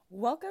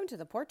Welcome to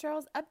the Port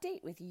Charles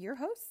Update with your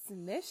hosts,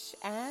 Mish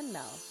and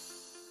Mel.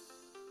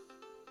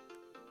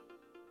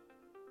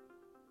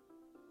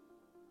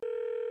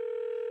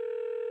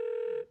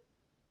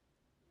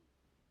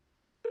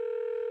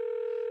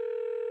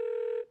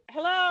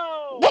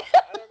 Hello. I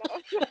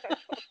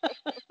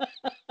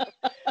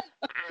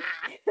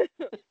don't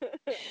know.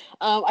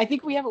 I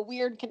think we have a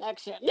weird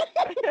connection. No,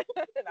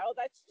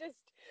 that's just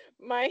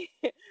my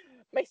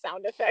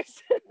sound effects.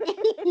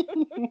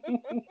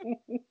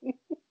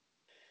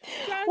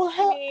 Well,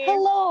 Just me.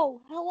 hello.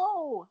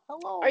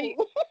 Are you?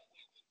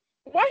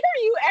 Why are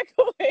you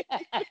echoing?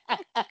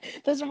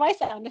 Those are my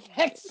sound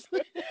effects.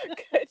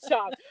 Good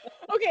job.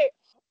 Okay,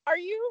 are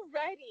you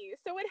ready?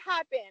 So what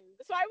happened?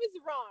 So I was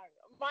wrong.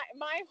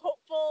 My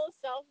hopeful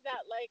self that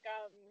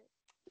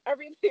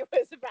everybody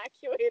was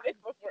evacuated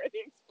before the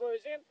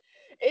explosion.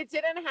 It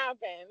didn't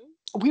happen.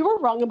 We were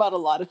wrong about a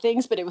lot of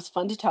things, but it was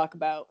fun to talk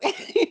about.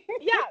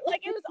 Yeah,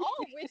 like it was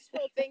all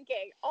wishful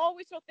thinking,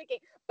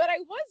 But I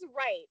was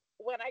right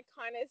when I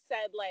kind of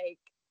said, like,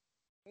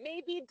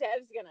 maybe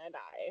Dev's gonna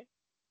die.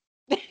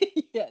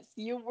 Yes,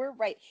 you were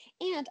right.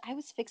 And I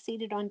was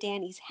fixated on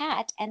Danny's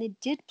hat, and it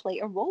did play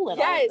a role in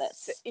all of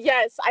Yes, this.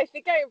 yes. I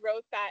think I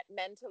wrote that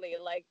mentally.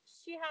 Like,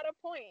 she had a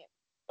point.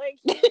 Like,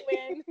 he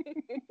win.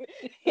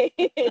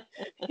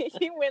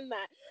 He win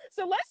that.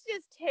 So let's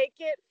just take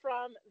it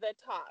from the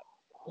top.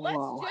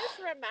 Whoa. Let's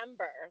just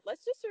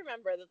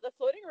remember that the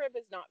floating rib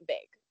is not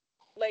big.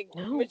 Like,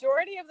 No.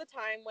 majority of the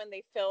time when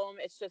they film,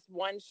 it's just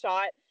one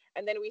shot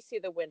and then we see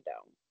the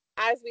window.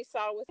 As we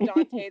saw with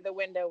Dante, the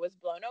window was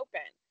blown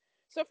open.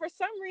 So for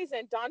some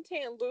reason,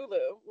 Dante and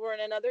Lulu were in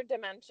another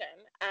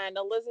dimension, and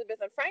Elizabeth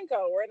and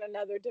Franco were in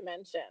another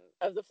dimension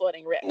of the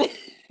floating rib.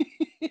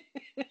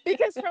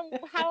 Because from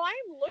how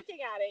I'm looking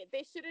at it,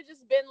 they should have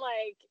just been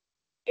like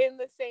in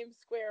the same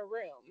square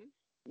room.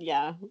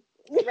 Yeah.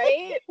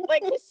 Right?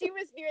 Like, cause she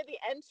was near the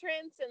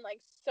entrance and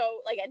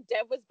and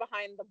Dev was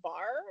behind the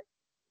bar.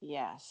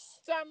 Yes.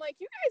 So I'm like,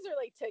 you guys are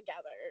like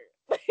together.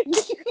 Like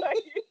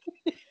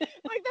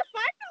the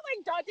fact that like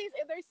Dante's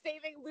in there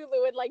saving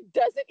Lulu and like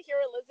doesn't hear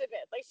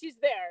Elizabeth, like she's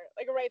there,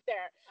 like right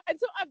there. And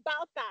so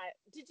about that,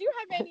 did you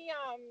have any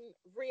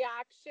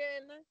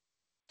reaction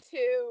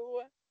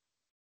to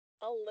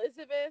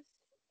Elizabeth's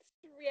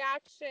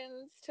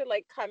reactions to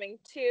like coming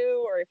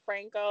to, or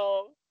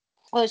Franco?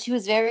 Well, she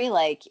was very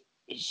like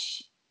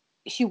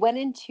she went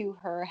into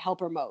her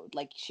helper mode,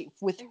 like she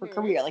with her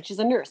career, like she's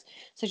a nurse,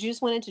 so she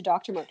just went into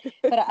doctor mode.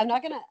 But I'm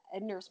not gonna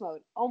nurse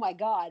mode. Oh my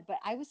god! But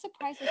I was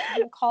surprised that she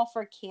didn't call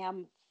for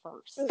Cam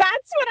first.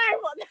 That's what I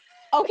want.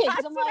 Okay,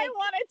 that's what I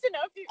wanted to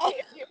know if you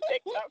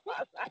picked up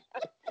on that.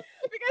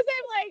 Because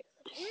I'm like,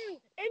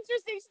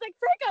 interesting. She's like,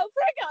 Franco.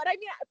 And I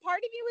mean,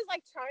 part of me was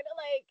like trying to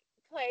like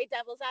play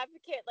devil's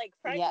advocate. Like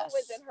Franco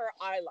was in her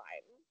eye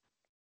line.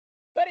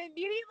 But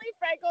immediately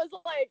Franco's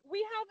like,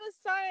 we have a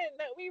son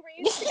that we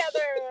raised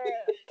together,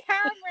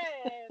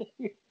 Cameron.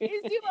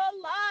 Is you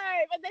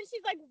alive? And then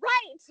she's like,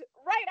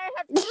 right, I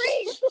have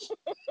three.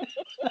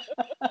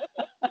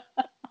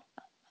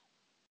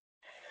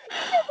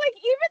 Because like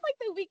even like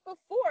the week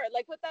before,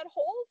 like with that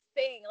whole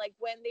thing, like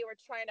when they were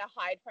trying to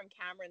hide from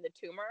Cameron the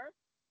tumor.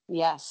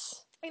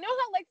 Yes. You know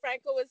how like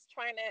Franco was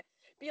trying to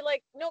be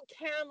like, no,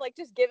 Cam, like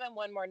just give him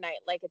one more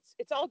night. Like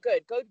it's all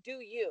good. Go do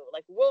you.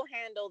 Like we'll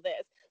handle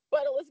this.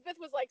 But Elizabeth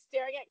was like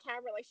staring at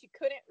Cameron like she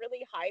couldn't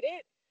really hide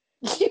it.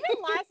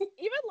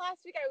 Even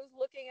last week I was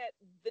looking at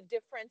the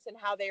difference in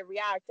how they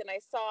react, and I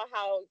saw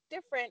how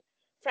different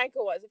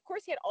Franco was. Of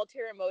course, he had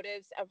ulterior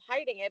motives of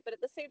hiding it, but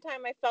at the same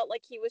time, I felt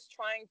like he was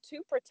trying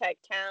to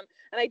protect Cam,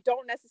 and I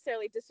don't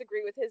necessarily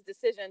disagree with his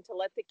decision to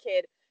let the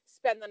kid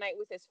spend the night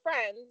with his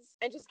friends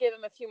and just give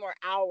him a few more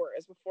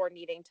hours before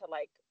needing to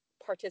like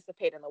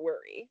participate in the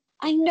worry.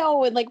 I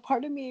know, and like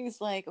part of me is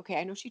like, okay,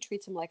 I know she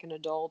treats him like an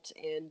adult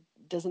and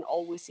doesn't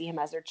always see him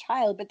as her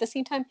child, but at the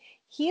same time,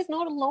 he is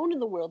not alone in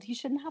the world. He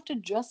shouldn't have to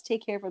just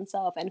take care of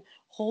himself and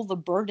hold the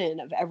burden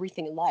of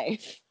everything in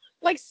life.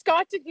 Like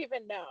Scott didn't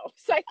even know.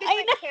 So I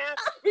think like Cam,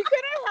 we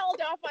could have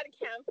held off on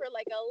Cam for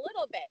like a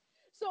little bit.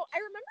 So I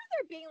remember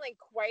there being like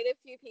quite a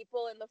few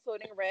people in the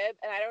floating rib,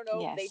 and I don't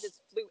know if they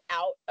just flew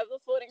out of the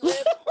floating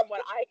rib. From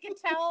what I can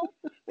tell,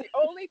 the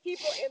only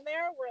people in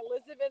there were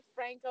Elizabeth,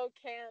 Franco,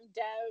 Cam,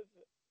 Dev,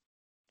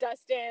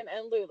 Dustin,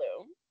 and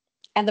Lulu.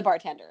 And the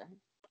bartender.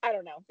 I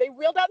don't know. They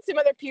reeled out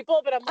some other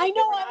people, but I'm like,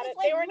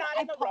 they were not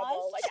in the paused.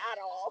 rubble, like at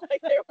all.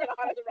 Like they were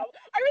not in the rubble.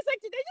 I was like,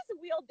 did they just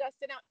wheel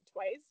Dustin out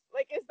twice?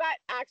 Like, is that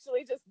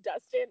actually just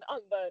Dustin on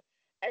the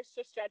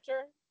extra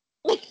stretcher?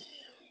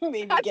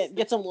 Maybe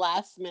get some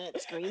last minute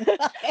screen time.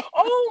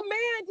 Oh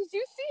man, did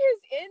you see his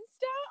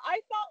Insta?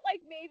 I felt like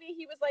maybe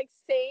he was like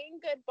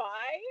saying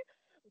goodbye,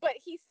 but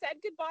he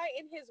said goodbye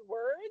in his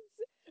words.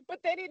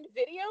 But then in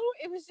video,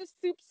 it was just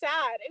soup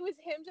sad. It was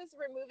him just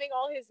removing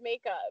all his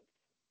makeup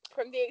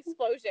from the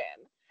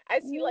explosion.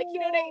 As he like, you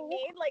know what I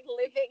mean? Like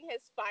living his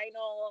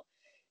final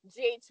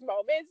GH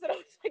moments. And I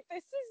was like,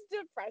 this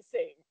is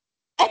depressing.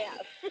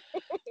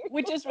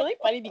 Which is really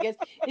funny because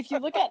if you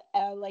look at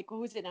like what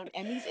was it on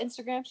Emmy's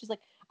Instagram, she's like,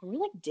 I'm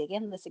really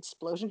digging this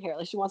explosion hair.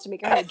 Like she wants to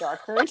make her hair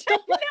darker. No, she's like,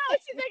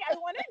 I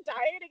want to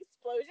dye an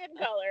explosion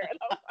color. And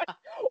I'm like,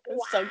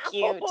 wow. So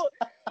cute.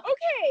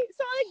 Okay,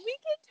 so like we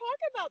can talk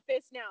about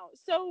this now.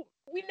 So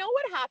we know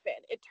what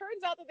happened. It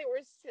turns out that there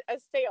was a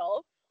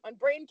sale on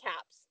brain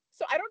caps.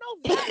 So I don't know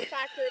if that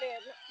factored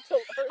in to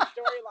her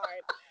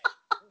storyline,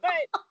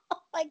 but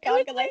Oh my it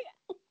God, was like,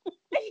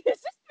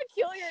 it's just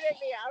peculiar to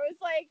me. I was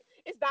like,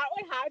 is that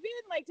what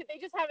happened? Like, did they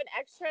just have an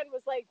extra and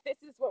was like,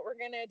 this is what we're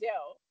gonna do?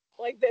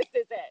 Like, this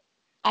is it.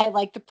 I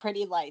like the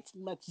pretty lights.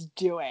 Let's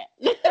do it.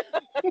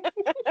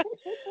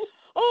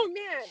 Oh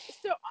man,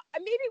 so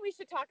maybe we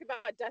should talk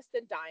about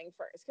Dustin dying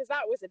first because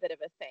that was a bit of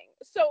a thing.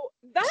 So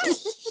that,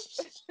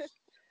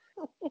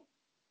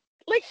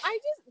 like,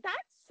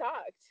 that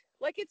sucked.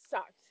 Like, it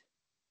sucked.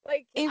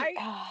 Like,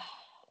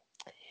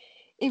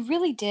 It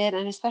really did,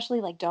 and especially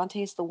like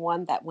Dante's the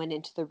one that went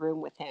into the room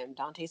with him.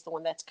 Dante's the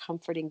one that's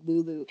comforting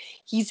Lulu.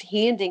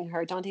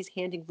 Dante's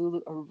handing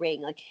Lulu a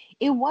ring. Like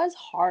it was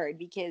hard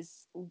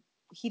because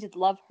he did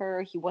love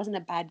her. He wasn't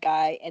a bad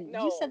guy, and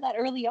you said that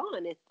early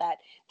on. It's that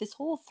this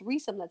whole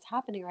threesome that's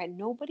happening, right?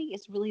 Nobody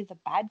is really the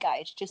bad guy.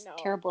 It's just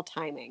terrible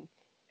timing.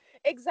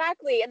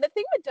 Exactly. And the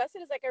thing with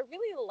Dustin is like I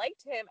really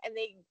liked him and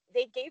they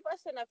gave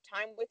us enough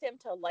time with him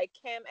to like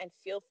him and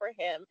feel for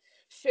him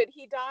should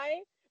he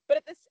die. But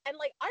at this and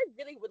like I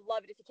really would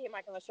love it if he came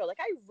back on the show. Like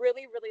I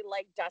really, really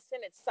like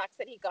Dustin. It sucks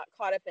that he got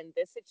caught up in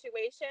this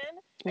situation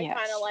and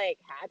kind of like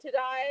had to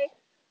die.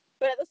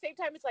 But at the same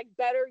time, it's like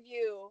better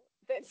you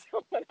than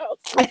someone else.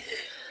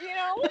 You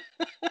know?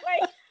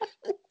 Like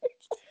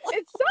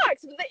it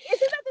sucks. Isn't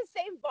that the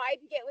same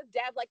vibe you get with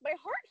Dev? Like my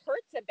heart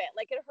hurts a bit.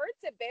 Like it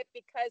hurts a bit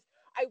because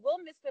I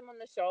will miss them on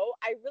the show.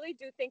 I really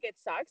do think it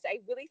sucks. I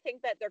really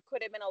think that there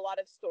could have been a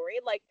lot of story.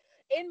 Like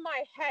in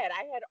my head,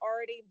 I had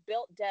already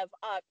built Dev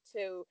up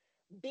to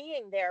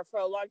being there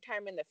for a long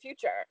time in the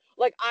future.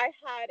 Like I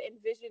had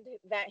envisioned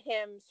that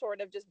him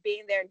sort of just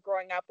being there and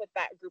growing up with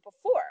that group of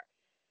four.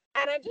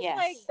 And I'm just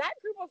like, that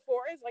group of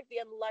four is like the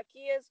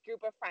unluckiest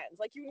group of friends.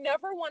 Like you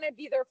never want to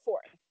be their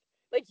fourth.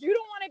 Like you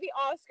don't want to be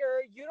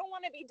Oscar, you don't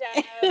want to be Dev,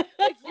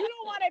 like you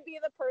don't want to be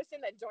the person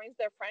that joins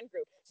their friend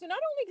group. So not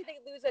only did they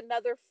lose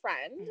another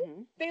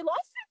friend, they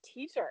lost a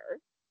teacher.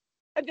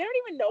 And they don't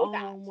even know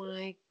that. Oh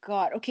my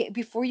God. Okay,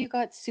 before you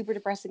got super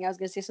depressing, I was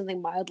gonna say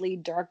something mildly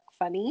dark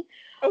funny.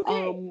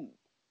 Okay.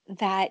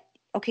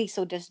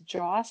 So does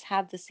Joss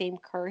have the same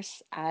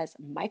curse as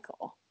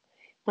Michael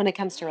when it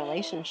comes to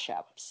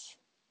relationships?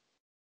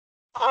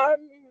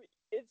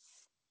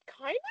 It's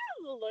kind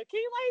of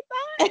looking like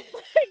that.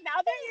 Like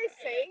now that you're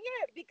saying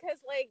it, because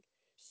like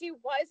she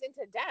was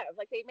into Dev.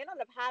 Like they may not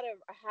have had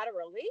a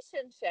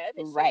relationship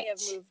and she may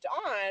have moved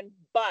on,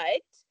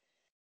 but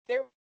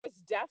there was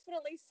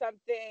definitely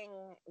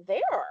something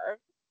there.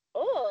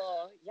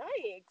 Oh,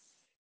 yikes.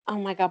 Oh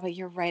my God, but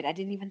you're right. I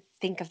didn't even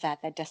think of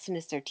that Dustin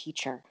is their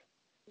teacher.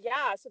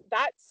 Yeah, so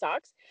that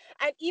sucks.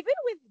 And even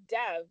with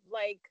Dev,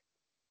 like,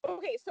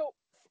 okay, so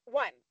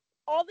one,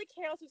 all the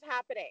chaos was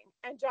happening,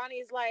 and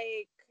Johnny's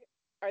like,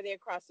 "Are they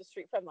across the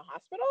street from the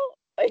hospital?"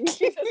 Like,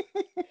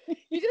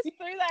 you just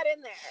threw that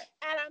in there,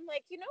 and I'm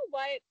like, you know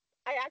what?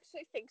 I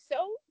actually think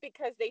so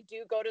because they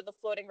do go to the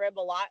floating rib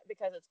a lot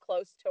because it's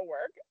close to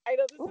work. I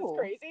know this is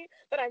crazy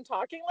that I'm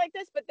talking like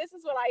this, but this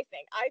is what I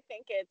think. I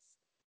think it's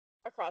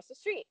across the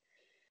street.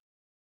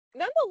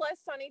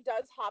 Nonetheless, Sonny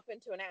does hop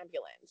into an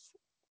ambulance.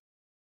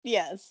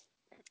 Yes.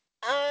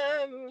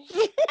 And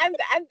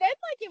then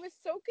like it was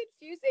so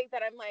confusing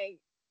that I'm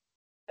like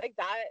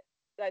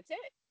that's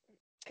it.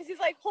 Because he's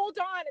like, hold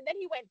on, and then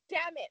he went,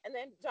 damn it, and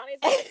then Johnny's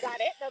like, is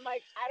that it? And I'm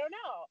like, I don't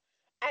know.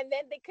 And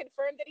then they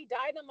confirmed that he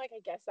died, and I'm like,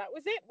 I guess that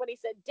was it. When he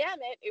said, damn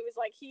it was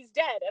like he's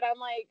dead, and I'm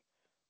like,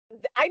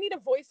 I need a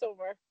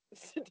voiceover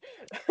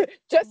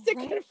just to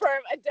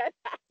confirm a death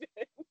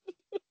happened.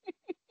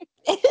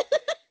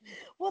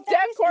 Well,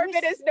 Dev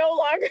Corbett is no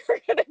longer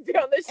going to be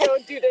on the show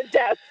due to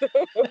death.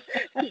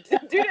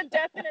 Due to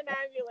death in an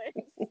ambulance.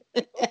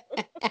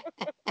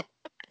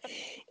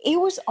 It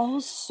was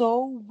all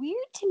so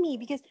weird to me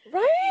because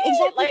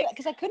like,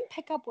 because I couldn't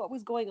pick up what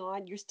was going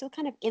on. You're still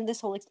kind of in this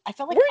whole. I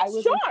felt like we're I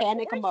was in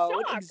panic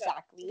mode. shock.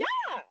 Exactly.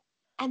 Yeah.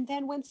 And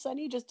then when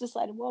Sonny just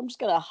decided, well, I'm just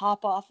gonna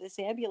hop off this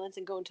ambulance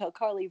and go and tell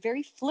Carly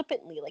very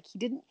flippantly, like he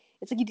didn't.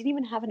 It's like he didn't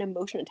even have an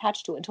emotion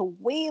attached to it until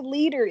way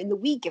later in the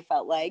week. It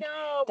felt like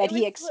that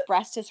he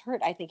expressed his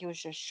hurt. I think it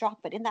was just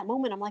shock. But in that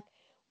moment, I'm like,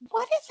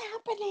 what is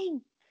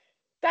happening?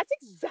 That's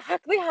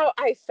exactly how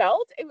I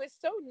felt. It was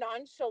so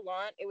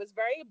nonchalant. It was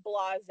very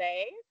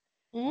blasé.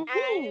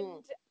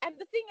 And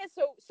the thing is,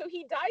 so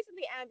he dies in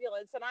the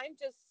ambulance, and I'm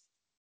just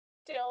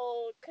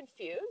still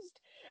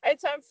confused. And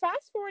so I'm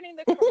fast forwarding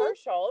the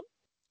commercial,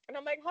 and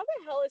I'm like, how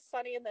the hell is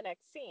Sonny in the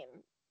next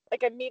scene?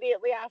 Like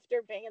immediately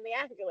after being in the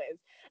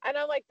ambulance. And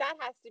I'm like, that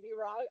has to be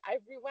wrong.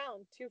 I've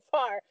rewound too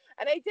far.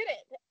 And I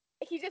didn't.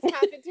 He just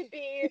happened to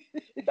be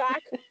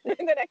back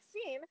in the next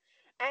scene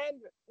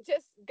and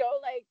just go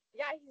like,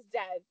 yeah, he's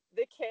dead.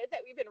 The kid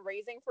that we've been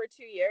raising for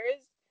 2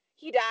 years,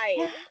 he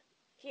died.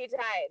 he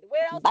died.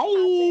 What else is Bye.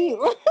 happening?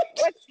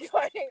 What's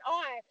going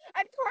on?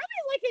 And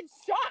Carly's like in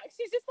shock.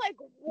 She's just like,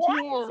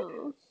 what?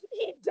 Yeah.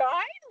 He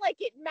died? Like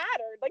it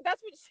mattered. Like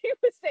that's what she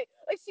was saying.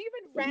 Like she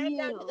even ran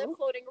down to the Yeah.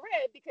 floating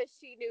rib because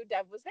she knew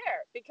Dev was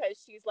there because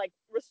she's like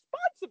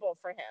responsible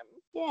for him.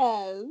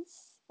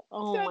 Yes.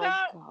 Oh So my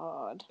that,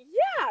 God.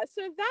 yeah,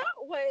 so that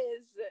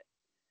was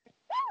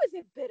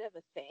a bit of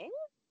a thing.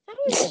 That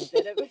was a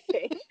bit of a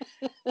thing.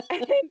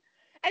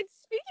 And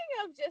speaking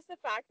of just the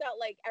fact that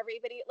like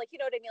everybody, like, you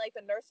know what I mean, like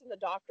the nurse and the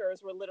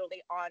doctors were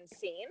literally on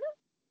scene.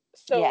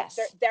 So Yes.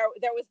 there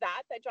was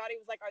that Johnny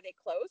was like, are they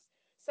close?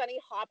 Sonny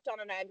hopped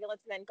on an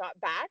ambulance and then got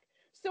back.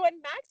 So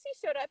when Maxie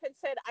showed up and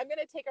said, I'm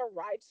gonna take a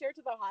ride share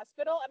to the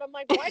hospital, and I'm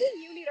like, why do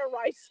you need a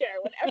ride share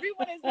when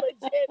everyone is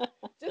legit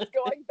just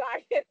going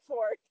back and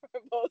forth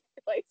from both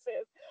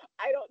places?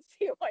 I don't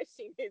see why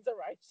she needs a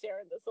ride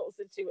share in this whole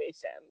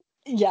situation.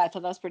 Yeah, I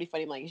thought that was pretty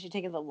funny. I'm like, is she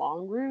taking the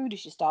long route? Is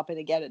she stopping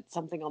to get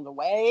something on the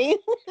way?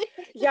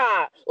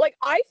 Yeah, like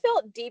I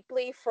felt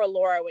deeply for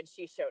Laura when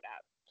she showed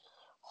up.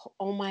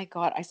 Oh my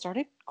God. I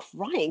started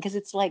crying because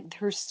it's like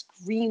her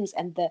screams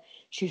and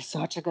she's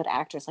such a good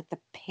actress. Like the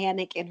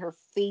panic in her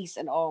face.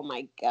 And oh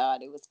my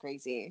God, it was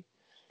crazy.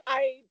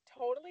 I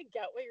totally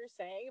get what you're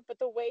saying, but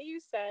the way you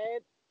said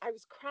I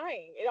was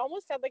crying, it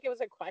almost sounded like it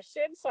was a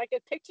question. So I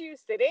could picture you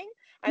sitting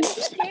and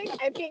looking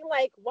and being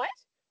like, what?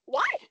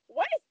 What?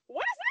 What is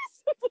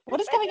What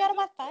this? is coming out of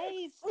my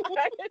face?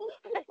 I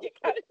can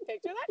kind of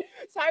picture that.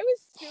 So I was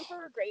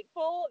super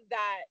grateful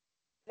that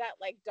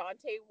like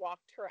Dante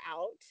walked her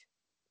out,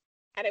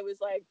 and it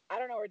was like, I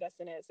don't know where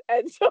Dustin is.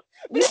 And so,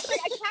 but it's like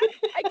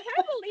I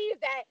can't believe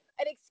that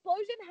an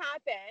explosion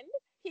happened.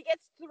 He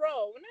gets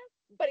thrown,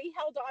 but he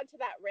held on to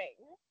that ring.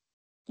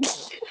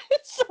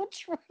 It's so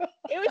true.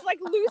 It was like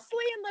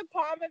loosely in the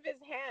palm of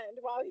his hand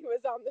while he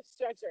was on the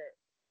stretcher.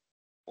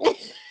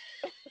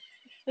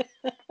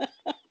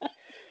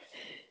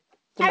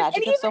 The And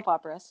magic of soap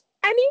operas.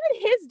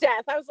 even his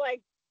death, I was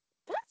like,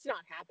 that's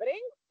not happening.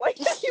 Like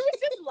he was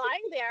just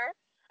lying there,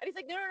 and he's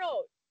like,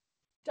 no,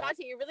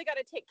 Dante, you really got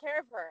to take care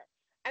of her.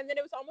 And then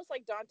it was almost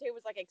like Dante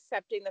was like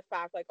accepting the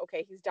fact, like,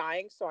 okay, he's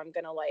dying, so I'm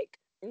gonna like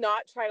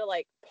not try to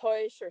like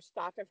push or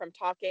stop him from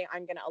talking.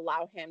 I'm gonna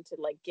allow him to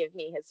like give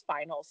me his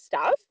final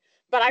stuff.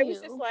 But I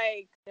was just Yeah.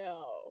 like,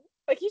 no,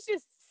 like he's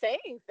just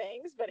saying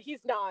things, but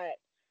he's not.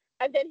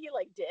 And then he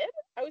like did.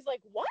 I was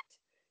like, what?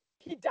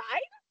 He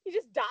died? He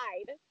just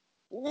died.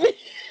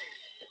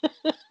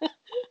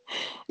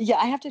 Yeah,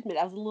 I have to admit,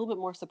 I was a little bit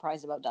more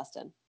surprised about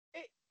Dustin.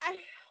 I,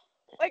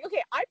 like,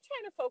 okay, I'm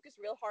trying to focus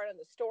real hard on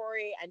the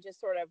story and just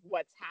sort of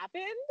what's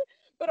happened,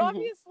 but Mhm.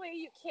 obviously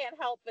you can't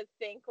help but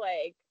think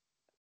like,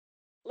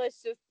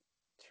 let's just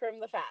trim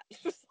the fat.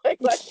 Like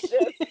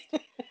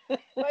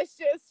let's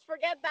just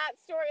forget that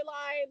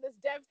storyline, this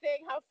Dev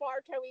thing. How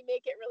far can we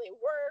make it really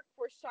work?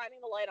 We're shining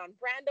the light on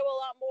Brando a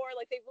lot more.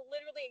 Like they've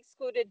literally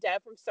excluded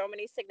Dev from so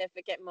many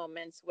significant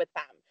moments with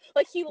them.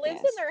 Like he lives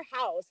in Yes. their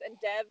house, and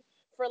Dev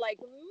for like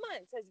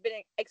months has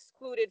been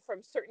excluded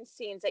from certain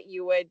scenes that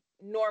you would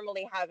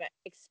normally have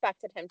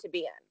expected him to be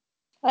in.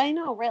 I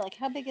know, right? Like,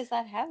 how big is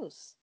that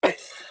house?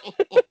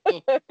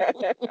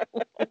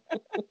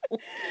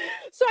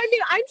 So I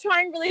mean, I'm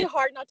trying really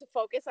hard not to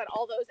focus on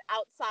all those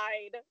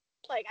outside.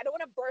 Like I don't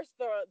want to burst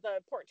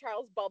the Port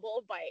Charles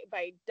bubble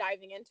by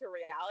diving into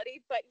reality,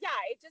 but yeah,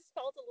 it just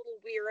felt a little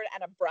weird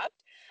and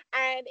abrupt,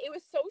 and it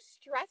was so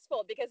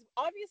stressful because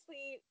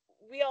obviously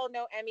we all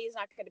know Emmy is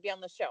not going to be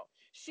on the show.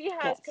 She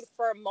has Yes.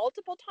 confirmed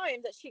multiple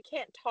times that she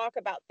can't talk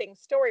about things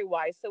story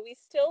wise, so we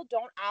still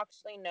don't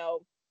actually know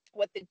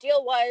what the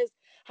deal was,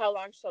 how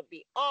long she'll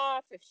be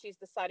off, if she's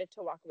decided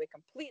to walk away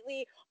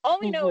completely. All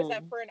we know is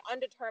that Hmm. for an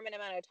undetermined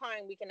amount of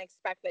time, we can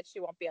expect that she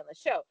won't be on the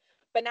show.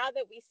 But now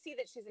that we see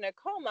that she's in a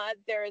coma,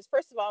 there is,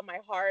 first of all, my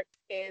heart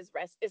is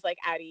like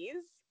at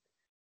ease.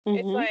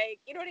 It's Hmm. like,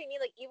 you know what I mean?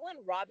 Like even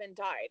when Robin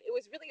died, it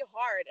was really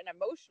hard and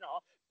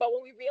emotional. But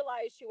when we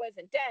realized she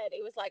wasn't dead,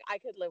 it was like I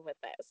could live with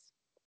this.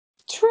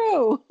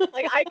 True.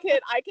 Like I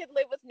could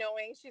live with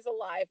knowing she's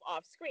alive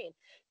off screen.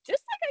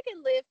 Just like I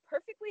can live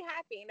perfectly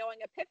happy knowing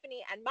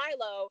Epiphany and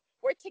Milo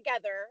were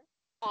together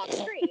off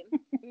screen.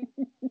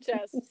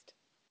 Just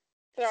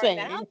throwing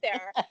that Same. out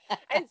there.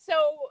 And so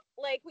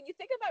like when you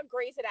think about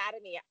Grey's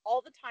Anatomy,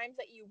 all the times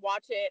that you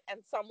watch it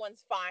and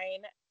someone's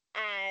fine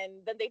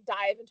and then they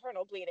die of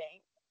internal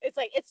bleeding, it's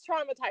like it's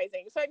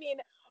traumatizing. So I mean,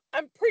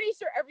 I'm pretty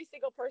sure every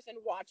single person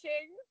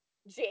watching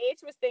GH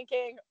was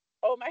thinking,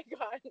 oh my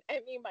God,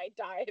 Emmy might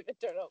die of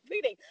internal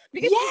bleeding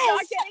because she's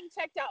not Yes. getting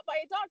checked out by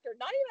a doctor,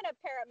 not even a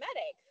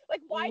paramedic. Like,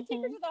 why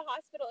take her Hmm. to the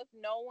hospital if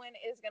no one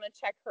is going to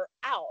check her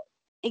out?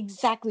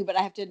 Exactly. But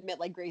I have to admit,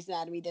 like, Grey's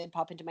Anatomy did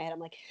pop into my head. I'm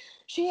like,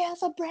 she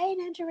has a brain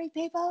injury,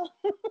 people.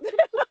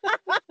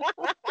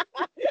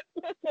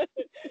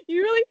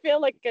 You really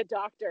feel like a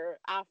doctor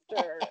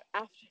after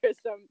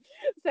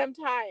some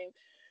time.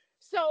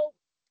 So,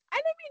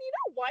 and I mean, you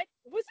know what?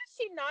 Wasn't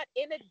she not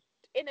in a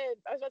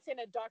I was about to say in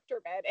a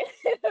doctor bed,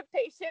 in a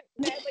patient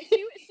bed? Like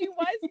she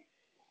was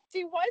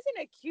she was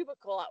in a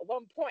cubicle at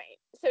one point.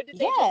 So did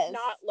they just Yes.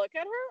 not look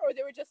at her, or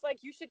they were just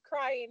like, you should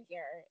cry in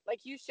here,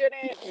 like you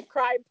shouldn't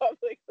cry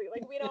publicly,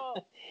 like we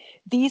don't.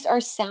 These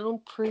are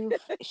soundproof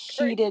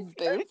sheeted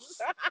boots.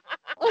 So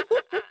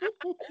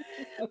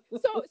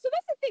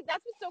that's the thing,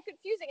 that's what's so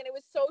confusing, and it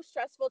was so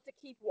stressful to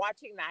keep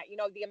watching that, you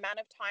know, the amount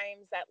of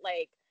times that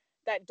like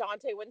that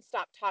Dante wouldn't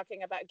stop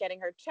talking about getting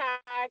her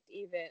checked,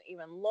 even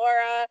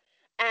Laura.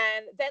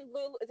 And then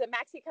Lulu, the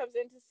Maxie comes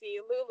in to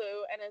see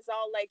Lulu and is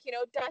all like, you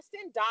know,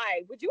 Dustin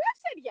died. Would you have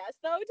said yes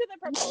though to the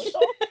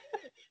proposal?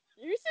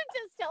 You should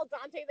just tell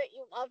Dante that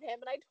you love him.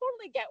 And I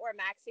totally get where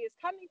Maxie is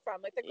coming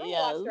from. Like, the girl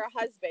Yes. lost her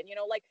husband, you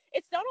know, like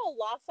it's not all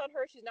lost on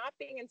her. She's not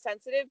being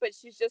insensitive, but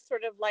she's just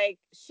sort of like,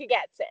 she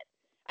gets it.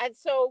 And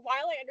so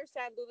while I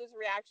understand Lulu's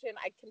reaction,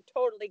 I can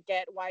totally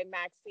get why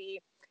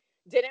Maxie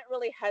didn't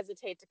really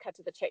hesitate to cut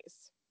to the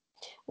chase.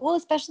 Well,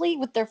 especially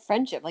with their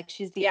friendship, like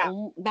she's the Yeah.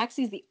 only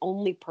Maxie's the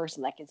only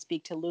person that can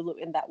speak to Lulu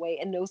in that way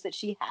and knows that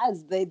she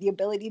has the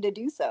ability to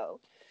do so.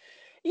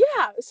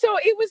 Yeah, so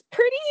it was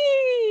pretty,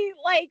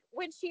 like,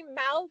 when she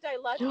mouthed "I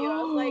love you,"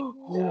 I was like,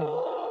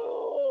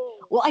 no.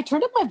 Well, I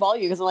turned up my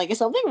volume because I'm like, is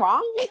something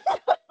wrong?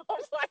 Oh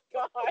my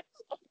gosh.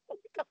 Oh my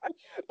God.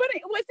 But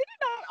wasn't it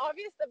not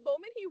obvious the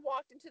moment he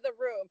walked into the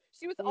room,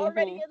 she was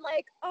already in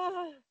like,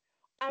 oh,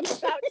 I'm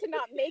about to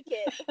not make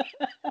it.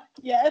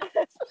 Yes.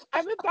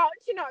 I'm about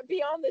to not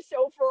be on the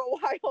show for a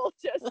while.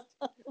 Just.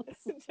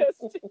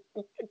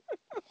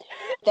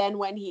 Then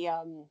when he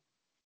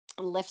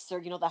lifts her,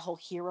 you know, that whole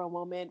hero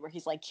moment where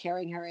he's like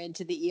carrying her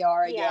into the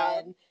ER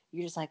again.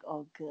 You're just like,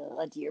 oh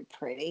God, you're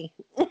pretty.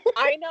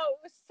 I know,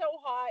 it was so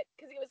hot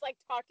because he was like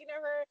talking to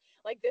her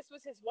like this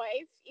was his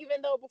wife,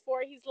 even though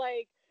before he's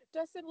like,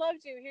 Dustin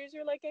loved you, here's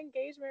your like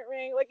engagement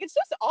ring. Like, it's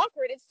just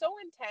awkward, it's so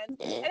intense,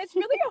 and it's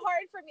really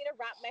hard for me to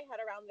wrap my head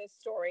around this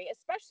story,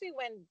 especially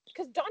when,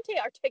 because Dante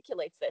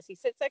articulates this, he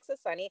sits next to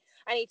Sunny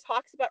and he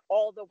talks about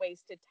all the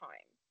wasted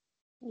time.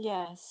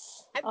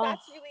 Yes. And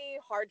that's really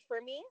hard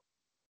for me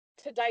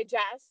to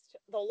digest,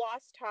 the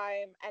lost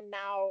time and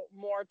now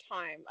more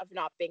time of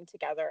not being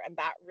together, and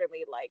that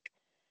really like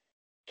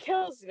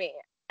kills me.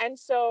 And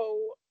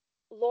so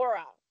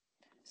Laura,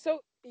 so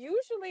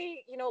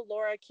usually, you know,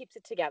 Laura keeps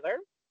it together.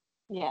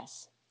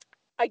 Yes.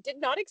 I did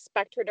not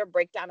expect her to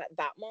break down at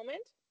that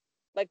moment,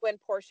 like when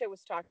Portia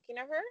was talking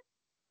to her.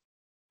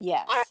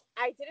 Yes.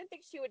 I didn't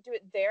think she would do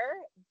it there,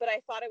 but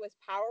I thought it was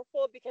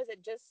powerful because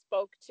it just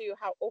spoke to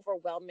how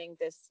overwhelming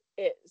this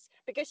is.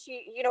 Because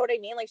she, you know what I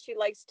mean? Like, she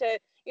likes to,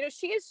 you know,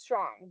 she is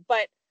strong,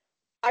 but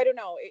I don't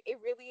know. It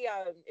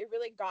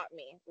really got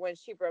me when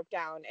she broke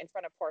down in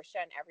front of Portia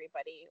and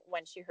everybody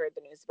when she heard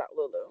the news about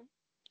Lulu.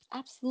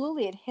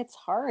 Absolutely. It hits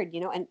hard, you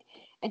know,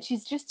 and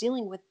she's just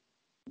dealing with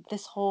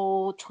this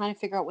whole trying to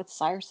figure out what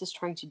Cyrus is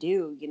trying to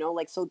do, you know,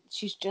 like, so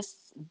she's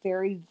just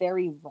very,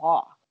 very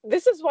raw.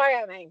 This is why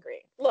I'm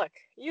angry. Look,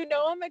 you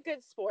know, I'm a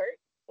good sport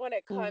when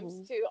it comes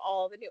Mm-hmm. to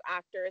all the new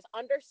actors,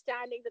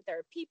 understanding that there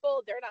are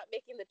people, they're not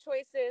making the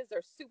choices,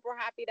 they're super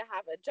happy to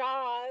have a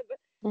job.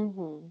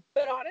 Mm-hmm.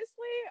 But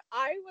honestly,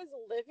 I was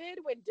livid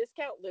when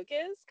Discount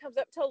Lucas comes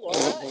up to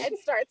Laura and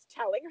starts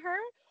telling her,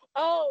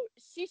 oh,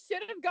 she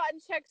should have gotten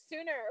checked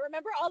sooner.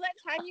 Remember all that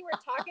time you were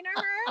talking to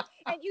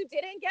her and you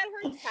didn't get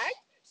her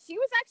checked? She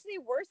was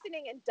actually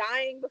worsening and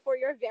dying before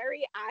your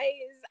very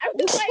eyes. I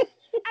was like,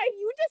 and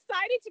you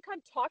decided to come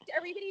talk to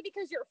everybody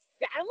because you're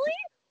family?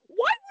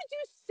 Why would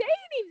you say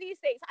any of these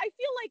things? I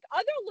feel like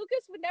other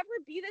Lucas would never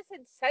be this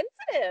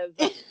insensitive.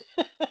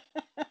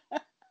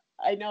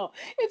 I know.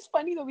 It's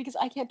funny though, because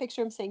I can't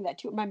picture him saying that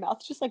too. My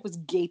mouth just like was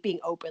gaping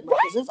open. Like,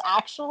 Right? is this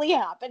actually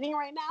happening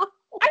right now?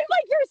 I'm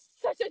like, you're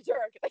such a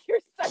jerk. Like, you're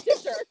such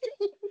a jerk.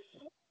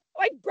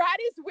 Like, Brad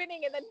is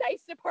winning in the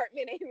nice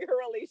department in your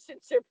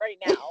relationship right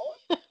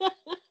now.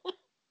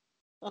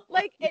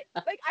 Like,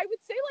 I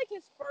would say like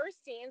his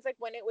first scenes, like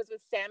when it was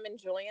with Sam and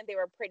Julian, they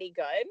were pretty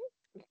good,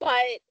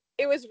 but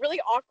it was really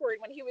awkward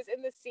when he was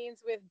in the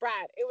scenes with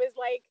Brad. It was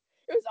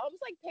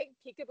almost like playing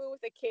peekaboo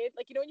with a kid.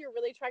 Like, you know, when you're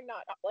really trying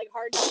not, like,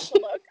 hard not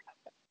to look,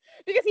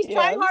 because he's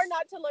trying hard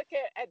not to look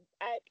at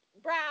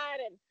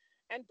Brad,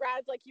 and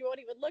Brad's like, you won't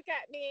even look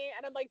at me,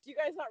 and I'm like, do you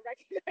guys not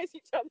recognize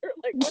each other?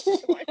 Like,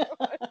 what's going on?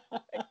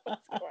 Like,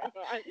 what's going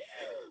on?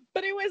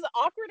 But it was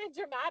awkward and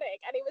dramatic,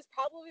 and it was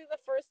probably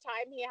the first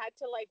time he had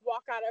to like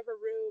walk out of a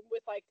room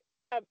with like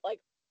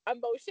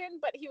emotion.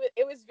 But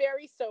it was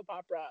very soap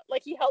opera.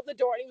 Like, he held the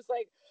door and he was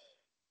like,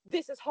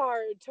 this is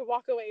hard to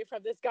walk away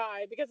from this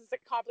guy because it's a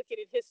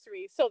complicated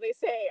history, so they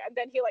say, and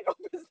then he like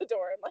opens the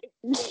door and like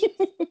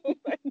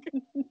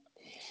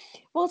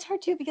Well, it's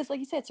hard too because, like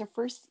you said,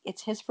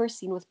 it's his first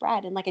scene with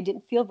Brad, and like I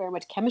didn't feel very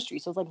much chemistry.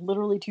 So it's like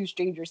literally two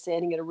strangers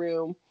standing in a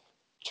room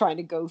trying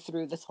to go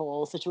through this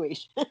whole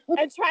situation. and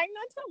trying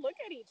not to look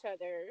at each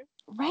other.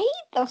 Right?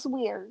 That was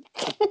weird.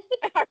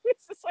 I was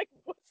just like,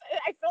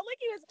 I felt like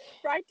he was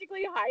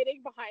practically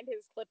hiding behind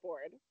his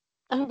clipboard.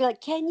 I'm gonna be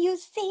like, can you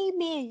see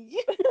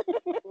me?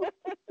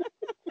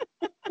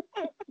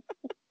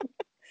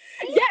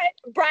 Yeah,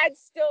 Brad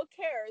still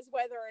cares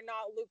whether or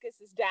not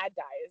Lucas's dad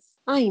dies.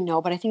 I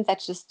know, but I think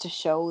that's just to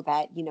show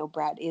that,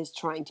 Brad is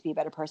trying to be a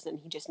better person.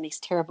 He just makes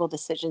terrible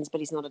decisions, but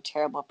he's not a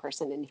terrible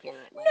person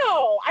inherently.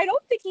 No, I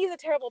don't think he's a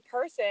terrible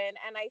person.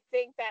 And I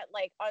think that,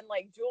 like,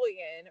 unlike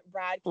Julian,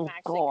 Brad can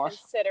actually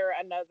consider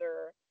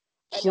another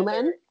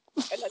human.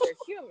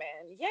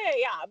 human.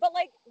 Yeah. But,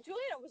 like,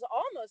 Julian was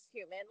almost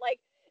human. Like,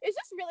 it's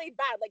just really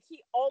bad. Like,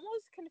 he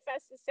almost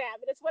confessed to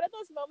Sam, and it's one of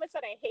those moments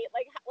that I hate.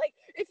 Like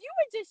if you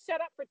would just shut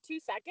up for 2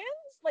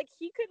 seconds, like,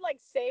 he could, like,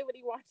 say what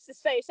he wants to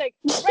say. It's like,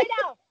 right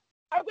now,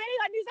 I'm waiting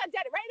on news on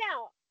dead right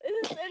now. It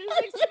is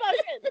an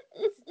explosion.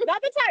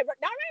 Not the time,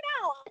 not right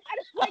now. I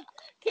just, like,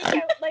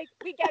 like,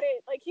 we get it.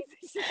 Like,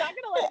 she's not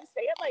gonna let him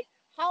say it. Like,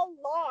 how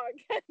long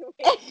can we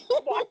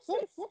watch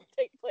this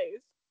take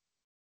place?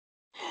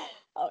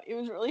 Oh, it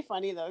was really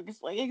funny though,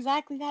 because, like,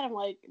 exactly that. I'm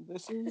like,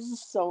 this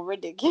is so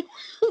ridiculous.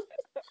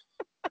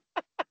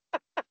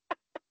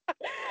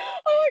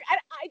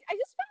 I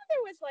just found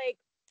there was, like,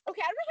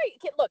 okay, I don't know how you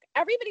can look.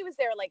 Everybody was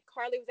there. Like,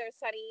 Carly was there,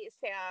 Sunny,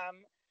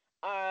 Sam,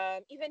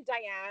 even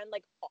Diane.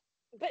 Like,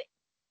 but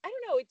I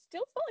don't know. It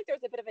still felt like there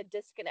was a bit of a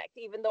disconnect,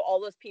 even though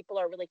all those people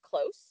are really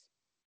close.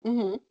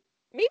 Mm-hmm.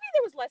 Maybe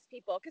there was less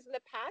people, because in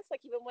the past,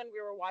 like, even when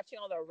we were watching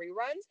all the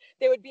reruns,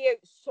 there would be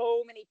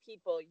so many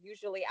people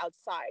usually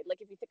outside.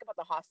 Like, if you think about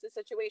the hostage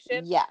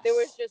situation, yes, there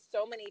was just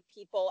so many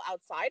people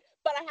outside.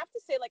 But I have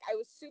to say, like, I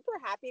was super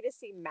happy to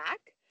see Mac.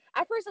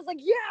 At first, I was like,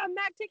 yeah,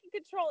 Mac taking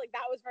control. Like,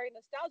 that was very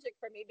nostalgic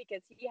for me,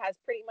 because he has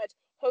pretty much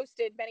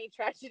hosted many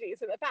tragedies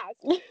in the past.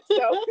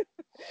 So,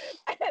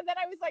 and then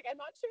I was like, I'm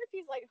not sure if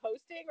he's, like,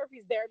 hosting or if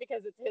he's there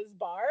because it's his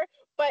bar,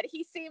 but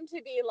he seemed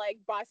to be,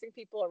 like, bossing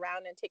people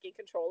around and taking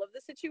control of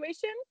the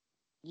situation.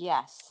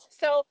 Yes.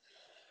 So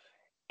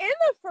in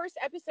the first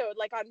episode,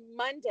 like, on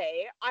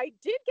Monday, I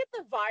did get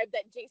the vibe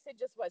that Jason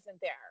just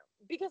wasn't there,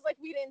 because, like,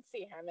 we didn't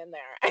see him in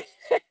there.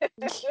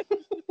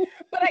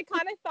 But I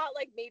kind of thought,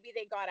 like, maybe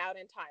they got out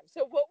in time.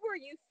 So what were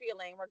you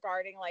feeling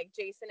regarding, like,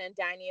 Jason and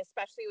Danny,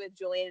 especially with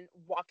Julian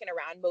walking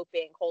around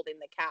moping, holding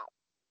the cap?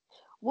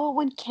 Well,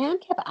 when Cam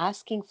kept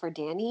asking for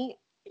Danny,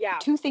 Yeah.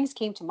 2 things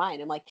came to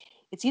mind. I'm like,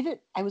 it's either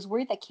I was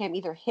worried that Cam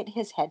either hit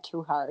his head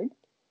too hard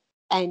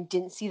and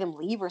didn't see them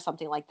leave or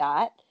something like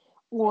that,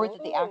 or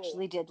that they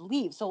actually did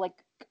leave. So, like,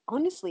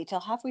 honestly, till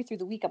halfway through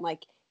the week, I'm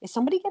like, is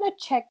somebody gonna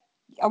check?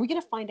 Are we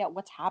gonna find out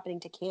what's happening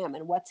to Cam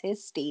and what's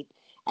his state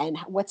and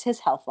what's his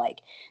health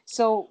like?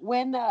 So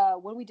when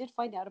we did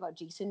find out about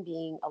Jason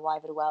being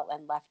alive and well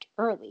and left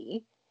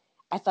early,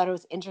 I thought it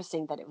was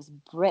interesting that it was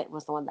Britt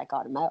was the one that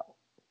got him out.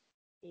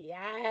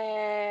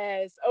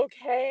 Yes.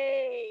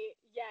 Okay.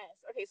 Yes.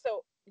 Okay.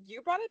 So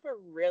you brought up a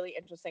really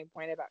interesting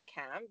point about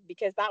Cam,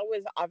 because that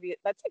was obvious.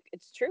 That's, like,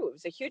 it's true. It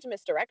was a huge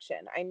misdirection.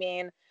 I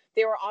mean,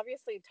 they were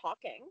obviously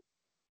talking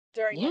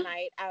during the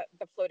night at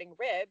the Floating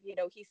Rib. You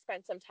know, he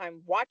spent some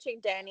time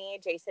watching Danny.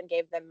 Jason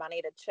gave them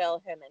money to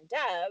chill him and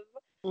Dev.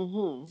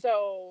 Mm-hmm.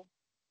 So,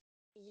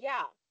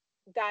 yeah,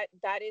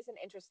 that is an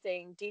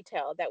interesting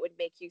detail that would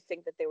make you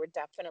think that they were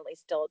definitely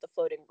still at the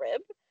Floating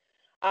Rib.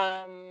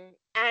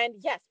 And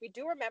yes, we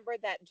do remember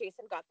that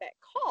Jason got that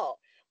call,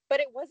 but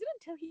it wasn't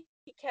until he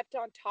kept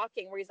on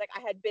talking where he's like, I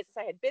had business,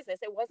 I had business.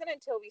 It wasn't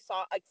until we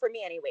saw, like, for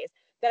me anyways,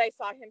 that I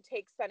saw him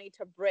take Sunny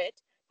to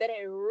Britt, that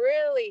it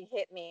really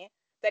hit me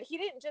that he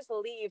didn't just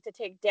leave to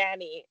take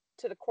Danny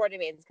to the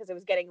Quartermaines because it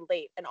was getting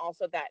late, and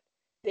also that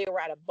they were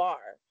at a bar,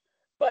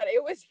 but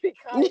it was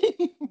because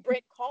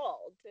Britt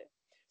called.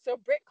 So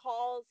Britt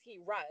calls, he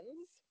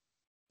runs,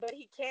 but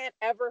he can't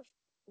ever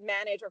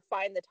manage or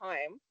find the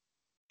time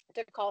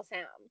to call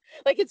Sam.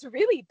 Like, it's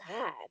really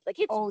bad. Like,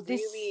 it's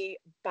really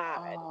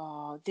bad.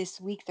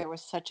 This week there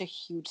was such a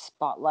huge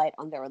spotlight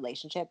on their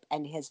relationship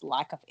and his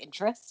lack of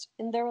interest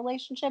in their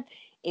relationship.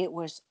 It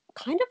was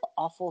kind of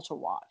awful to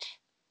watch.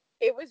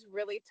 It was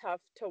really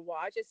tough to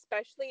watch,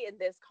 especially in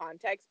this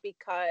context,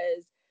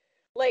 because,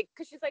 like,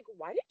 because she's like,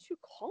 why didn't you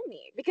call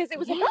me? Because it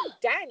was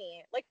about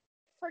Danny. Like,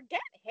 forget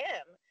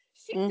him.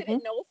 She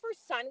didn't know if her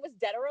son was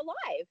dead or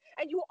alive.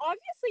 And you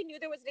obviously knew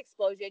there was an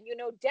explosion. You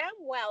know damn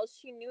well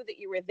she knew that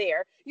you were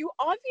there. You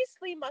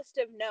obviously must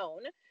have known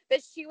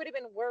that she would have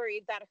been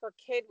worried that her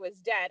kid was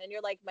dead. And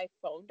you're like, my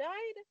phone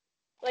died?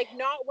 Like,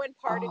 not one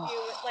part of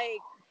you,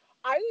 like,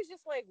 I was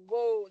just like,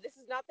 whoa, this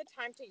is not the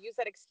time to use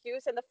that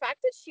excuse. And the fact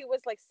that she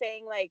was, like,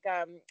 saying, like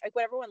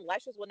when everyone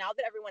left, well, now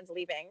that everyone's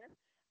leaving,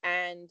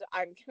 and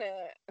I'm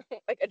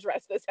gonna like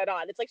address this head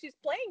on. It's like she's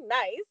playing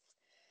nice.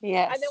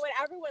 Yes. And then when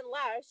everyone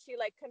left, she,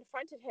 like,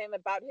 confronted him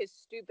about his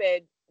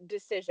stupid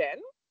decision.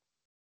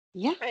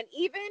 Yeah. And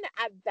even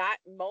at that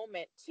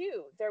moment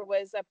too, there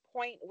was a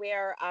point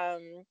where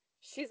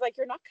she's like,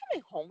 you're not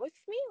coming home with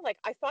me? Like,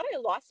 I thought I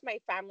lost my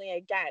family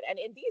again. And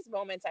in these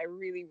moments, I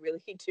really,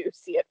 really do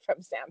see it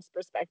from Sam's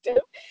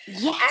perspective.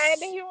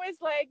 Yes. And he was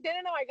like,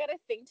 no, I got a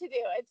thing to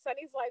do. And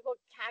Sunny's like, well,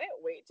 can it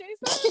wait,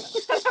 Jason?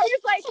 And I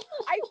was like,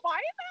 I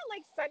find that,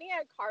 like, Sunny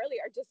and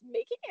Carly are just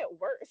making it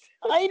worse.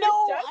 I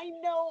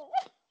know.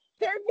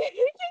 They're making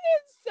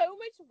it so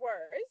much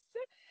worse.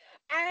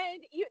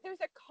 And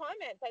there's a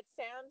comment that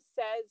Sam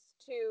says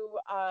to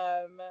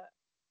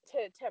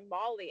to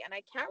Molly, and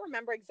I can't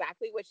remember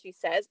exactly what she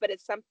says, but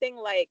it's something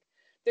like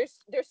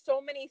there's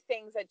so many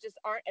things that just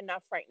aren't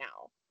enough right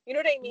now. You know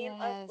what I mean?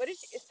 What is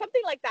Yes. it's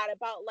something like that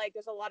about like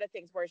there's a lot of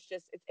things where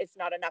it's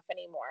not enough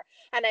anymore,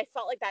 and I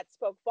felt like that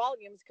spoke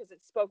volumes because it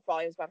spoke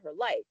volumes about her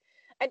life.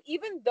 And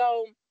even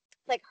though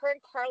like her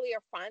and Carly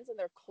are friends and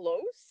they're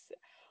close,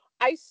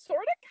 I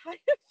sort of kind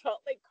of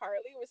felt like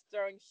Carly was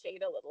throwing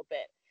shade a little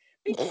bit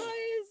because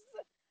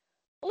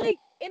like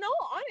in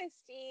all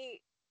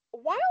honesty,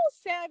 while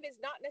Sam is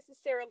not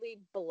necessarily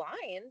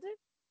blind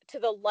to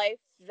the life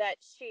that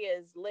she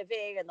is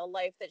living and the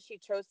life that she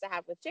chose to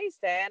have with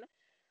Jason,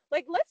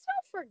 like let's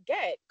not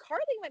forget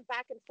Carly went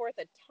back and forth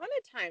a ton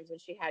of times when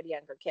she had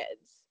younger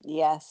kids,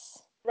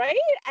 Yes. right?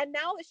 And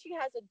now that she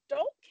has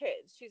adult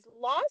kids, she's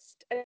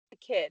lost a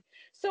kid.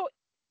 So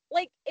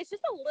like it's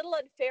just a little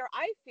unfair,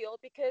 I feel,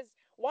 because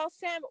while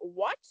Sam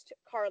watched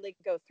Carly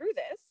go through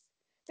this,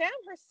 Sam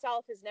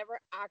herself has never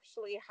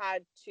actually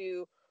had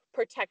to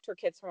protect her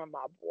kids from a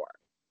mob war.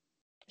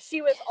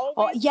 She was Oh,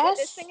 always yes.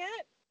 witnessing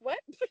it. What?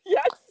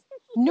 Yes.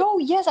 No,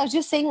 yes, I was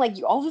just saying, like,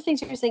 all the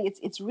things you're saying,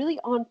 it's really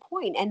on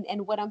point.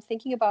 And what I'm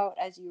thinking about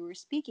as you were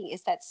speaking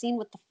is that scene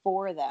with the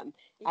four of them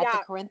at the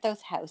Yeah.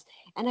 Corinthos house.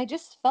 And I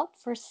just felt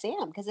for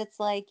Sam because it's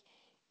like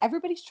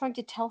everybody's trying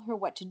to tell her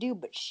what to do,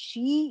 but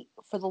she,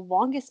 for the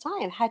longest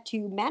time, had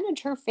to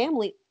manage her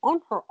family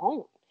on her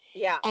own.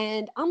 Yeah.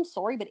 And I'm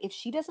sorry, but if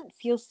she doesn't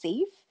feel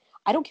safe,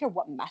 I don't care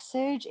what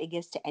message it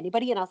gives to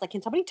anybody. And I was like,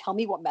 can somebody tell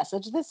me what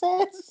message this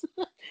is?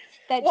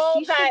 That Well,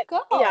 she should that,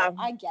 yeah. go.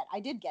 I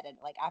did get it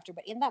like after,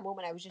 but in that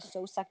moment, I was just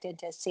so sucked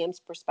into Sam's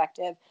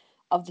perspective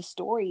of the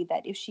story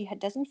that if she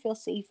doesn't feel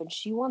safe and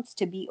she wants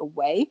to be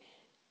away,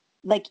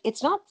 like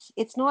it's not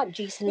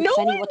Jason and No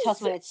Sunny will tell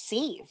us one's, when it's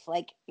safe.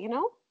 Like, you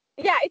know?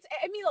 yeah,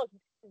 I mean, look,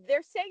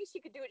 they're saying she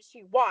could do what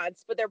she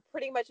wants, but they're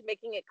pretty much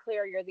making it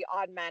clear you're the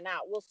odd man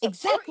out. We'll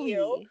support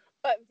you, Exactly.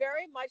 but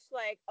very much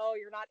like, oh,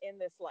 you're not in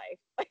this life.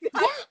 Like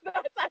Yeah.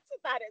 that's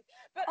what that is.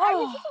 But I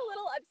was Oh, just a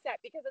little upset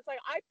because it's like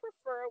I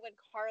prefer when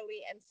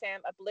Carly and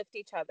Sam uplift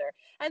each other,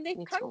 and they've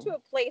me come to too. a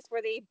place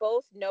where they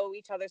both know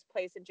each other's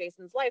place in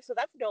Jason's life, so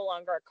that's no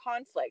longer a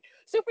conflict.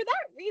 So for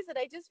that reason,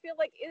 I just feel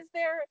like, is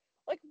there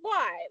like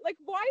why? Like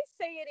why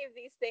say any of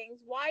these things?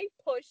 Why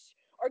push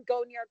or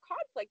go near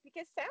conflict,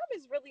 because Sam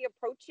is really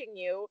approaching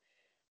you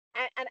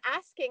and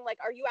asking like,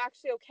 are you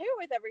actually okay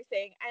with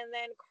everything? And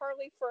then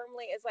Carly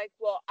firmly is like,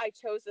 well, I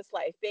chose this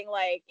life, being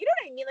like, you know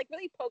what I mean, like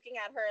really poking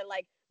at her,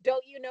 like,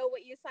 don't you know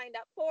what you signed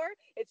up for?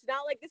 It's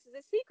not like this is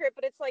a secret,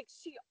 but it's like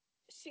she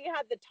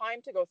had the time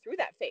to go through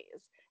that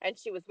phase, and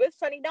she was with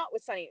Sunny, not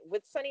with Sunny,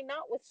 with Sunny,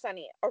 not with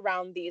Sunny,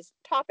 around these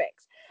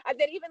topics. And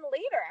then even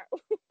later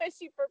when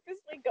she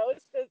purposely goes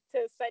to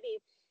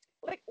Sunny,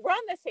 like we're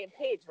on the same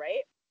page,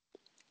 right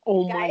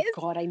Oh my guys?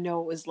 God, I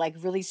know it was like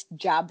really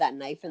jab that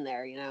knife in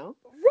there, you know?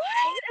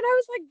 Right. And I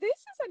was like, this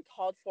is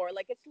uncalled for.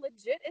 Like it's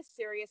legit a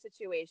serious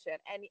situation.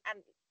 And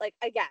like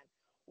again,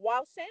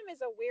 while Sam is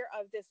aware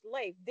of this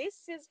life,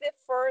 this is the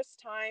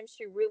first time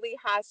she really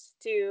has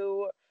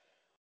to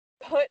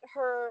put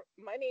her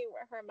money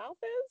where her mouth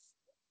is.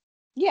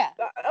 Yeah.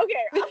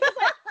 Okay. I was like,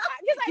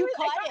 because You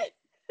caught it.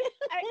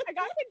 I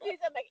got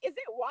confused. I'm like, is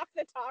it walk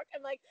the talk?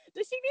 I'm like,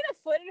 does she need a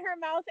foot in her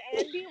mouth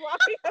and be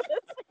walking at the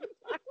same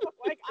time? I'm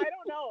like, I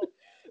don't know.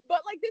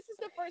 But like, this is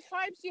the first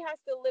time she has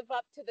to live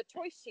up to the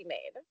choice she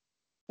made.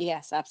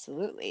 Yes,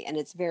 absolutely. And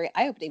it's very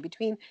eye-opening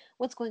between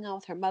what's going on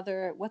with her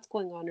mother, what's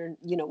going on,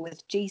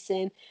 with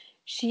Jason.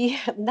 She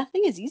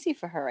nothing is easy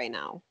for her right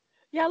now.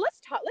 Yeah,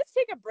 let's talk. Let's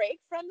take a break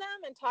from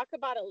them and talk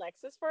about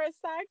Alexis for a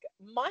sec.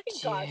 My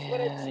gosh, what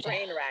a Dude.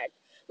 train wreck!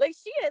 Like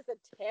she is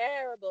a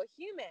terrible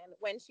human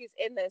when she's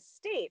in this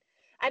state,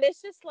 and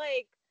it's just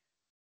like,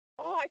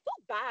 oh, I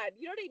feel bad.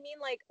 You know what I mean?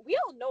 Like we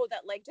all know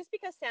that like just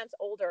because Sam's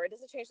older, it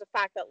doesn't change the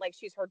fact that like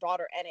she's her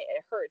daughter and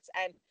it hurts.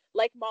 And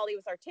like Molly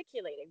was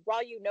articulating,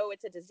 while you know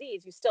it's a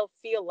disease, you still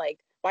feel like,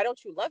 why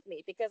don't you love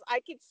me? Because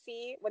I could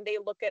see when they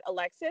look at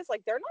Alexis,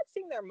 like they're not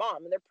seeing their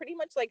mom, and they're pretty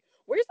much like,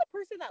 where's the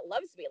person that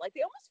loves me? Like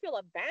they almost feel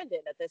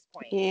abandoned at this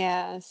point.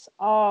 Yes.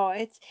 Oh,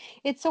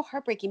 it's so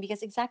heartbreaking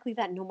because exactly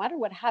that. No matter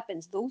what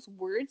happens, those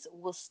words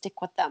will stick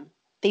with them.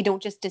 They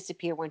don't just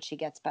disappear when she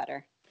gets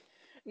better.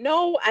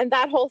 No, and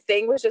that whole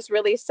thing was just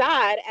really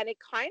sad, and it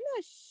kind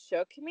of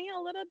shook me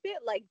a little bit,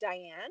 like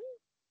Diane.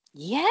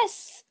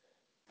 Yes.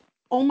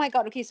 Oh my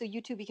God. Okay, so you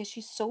too, because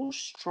she's so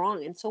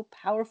strong and so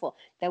powerful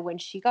that when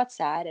she got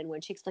sad and when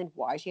she explained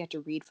why she had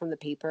to read from the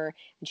paper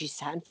and she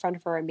sat in front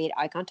of her and made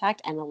eye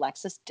contact and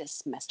Alexis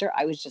dismissed her,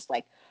 I was just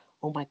like,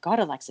 oh my God,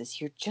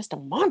 Alexis, you're just a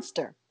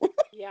monster.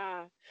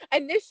 Yeah.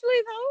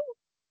 Initially,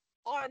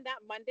 though, on that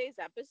Monday's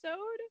episode,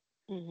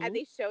 and Hmm.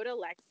 they showed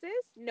Alexis,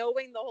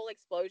 knowing the whole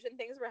explosion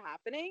things were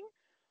happening,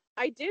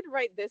 I did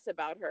write this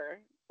about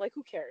her. Like,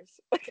 who cares?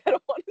 Like, I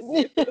don't want to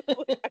see this.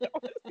 Like, I don't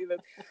want to see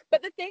this.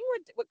 But the thing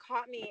what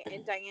caught me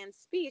in Diane's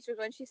speech was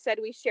when she said,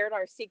 we shared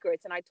our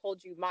secrets and I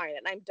told you mine.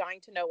 And I'm dying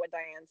to know what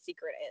Diane's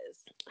secret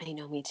is. I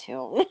know, me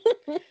too.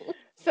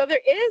 So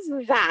there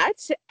is that.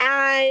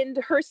 And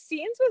her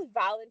scenes with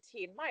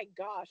Valentine, my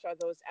gosh, are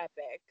those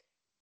epic.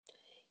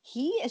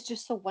 he is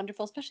just so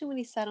wonderful, especially when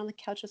he sat on the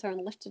couch with her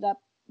and lifted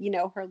up, you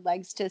know, her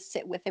legs to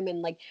sit with him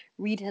and like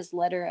read his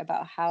letter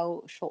about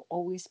how she'll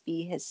always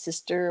be his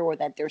sister or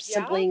that they're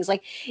Yeah. siblings.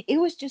 Like it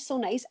was just so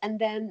nice. And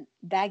then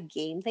that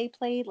game they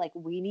played, like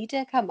we need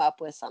to come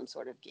up with some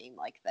sort of game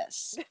like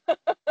this.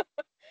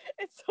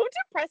 It's so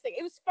depressing.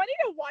 It was funny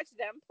to watch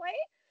them play,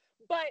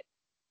 but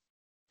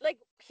like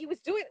he was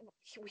doing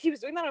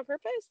that on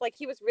purpose. Like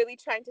he was really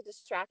trying to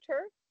distract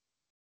her.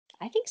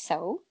 I think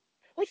so.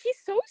 Like he's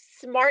so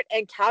smart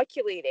and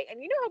calculating.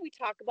 And you know how we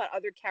talk about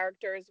other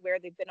characters where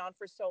they've been on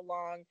for so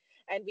long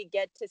and we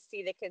get to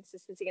see the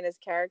consistency in his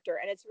character.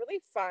 And it's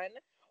really fun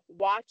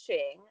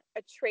watching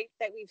a trait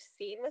that we've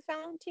seen with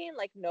Valentine,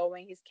 like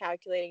knowing he's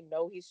calculating,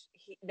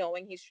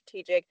 knowing he's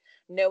strategic,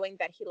 knowing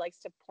that he likes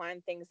to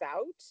plan things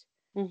out.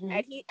 Mm-hmm.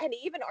 And he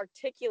even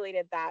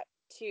articulated that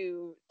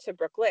to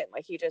Brooklyn.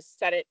 Like he just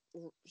said it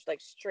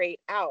like straight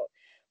out.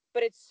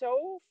 But it's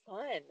so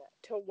fun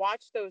to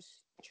watch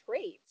those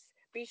traits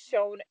be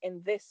shown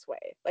in this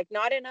way, like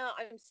not in a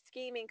I'm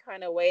scheming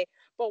kind of way,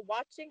 but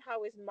watching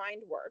how his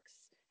mind works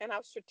and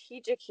how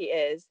strategic he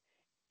is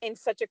in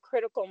such a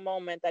critical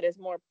moment that is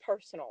more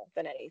personal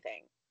than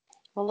anything.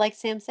 Well, like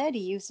Sam said, he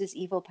uses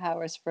evil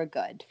powers for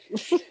good.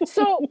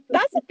 So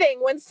that's the thing,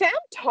 when Sam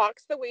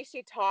talks the way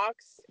she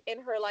talks in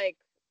her like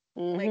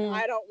Mm-hmm.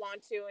 I don't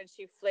want to, and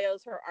she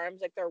flails her arms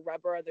like they're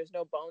rubber and there's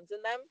no bones in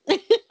them.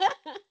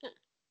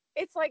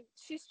 It's like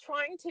she's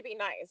trying to be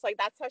nice. Like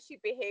that's how she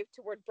behaved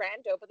toward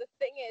Brando. But the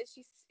thing is,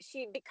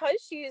 she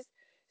because she's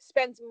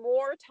spends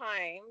more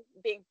time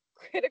being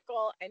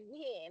critical and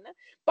mean.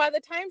 By the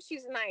time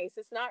she's nice,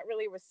 it's not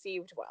really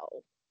received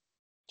well.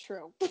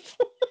 True.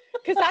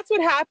 Because that's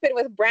what happened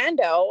with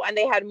Brando, and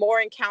they had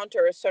more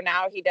encounters. So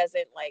now he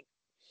doesn't like.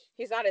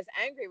 He's not as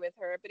angry with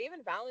her. But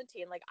even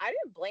Valentine, like I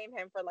didn't blame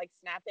him for like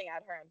snapping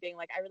at her and being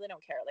like, I really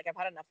don't care. Like I've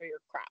had enough of your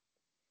crap.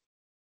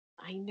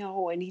 I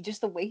know. And he just,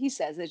 the way he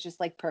says it's just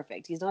like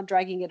perfect. He's not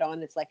dragging it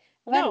on. It's like,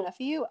 I've had No, enough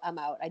of you. I'm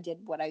out. I did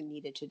what I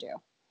needed to do.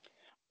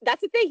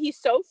 that's the thing. He's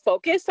so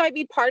focused. So I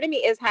mean, part of me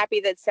is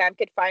happy that Sam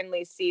could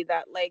finally see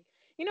that, like,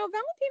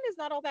 Valentine is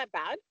not all that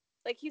bad.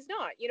 Like, he's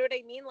not. You know what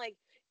I mean? Like,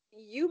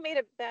 you made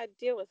a bad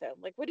deal with him.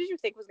 Like, what did you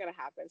think was going to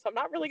happen? So I'm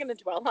not really going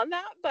to dwell on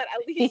that, but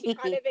at least he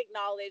kind of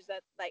acknowledged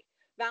that, like,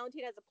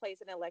 Valentine has a place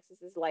in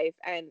Alexis's life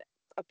and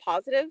a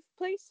positive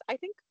place, I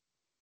think.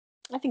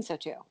 I think so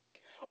too.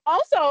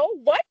 Also,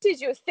 what did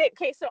you think?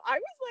 Okay, so I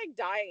was like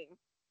dying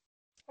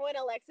when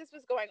Alexis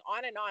was going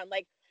on and on.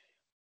 Like,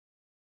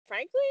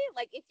 frankly,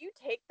 like if you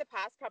take the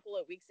past couple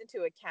of weeks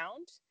into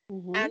account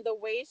Mm-hmm. and the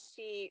way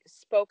she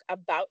spoke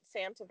about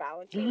Sam to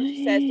Valentine,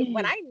 she says,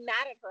 when I'm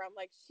mad at her, I'm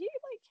like, she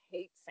like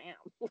hates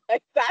Sam.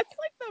 Like that's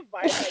like the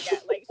vibe I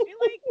get. Like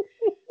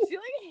she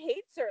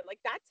hates her. Like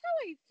that's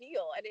how I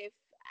feel. And if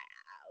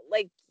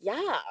like,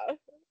 yeah.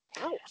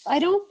 Ouch. I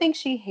don't think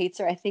she hates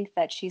her. I think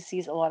that she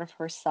sees a lot of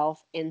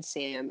herself in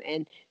Sam,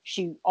 and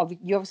you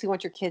obviously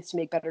want your kids to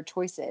make better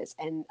choices.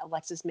 And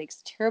Alexis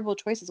makes terrible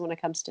choices when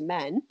it comes to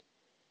men,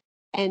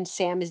 and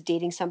Sam is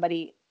dating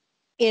somebody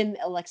in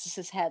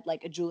Alexis's head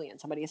like a Julian,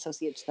 somebody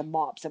associated to the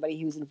mob, somebody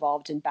who's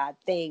involved in bad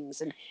things,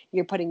 and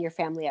you're putting your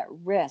family at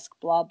risk.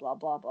 Blah blah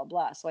blah blah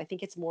blah. So I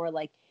think it's more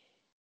like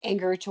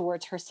anger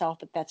towards herself,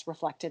 but that's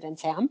reflected in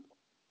Sam.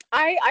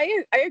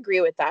 I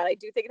agree with that. I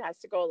do think it has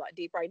to go a lot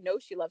deeper. I know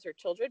she loves her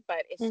children,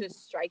 but it's Mm.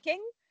 just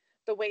striking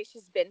the way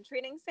she's been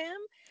treating Sam.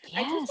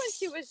 And just when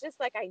she Yes. was just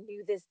like, I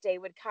knew this day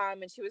would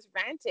come, and she was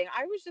ranting,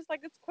 I was just like,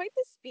 it's quite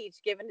the speech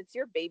given it's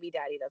your baby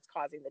daddy that's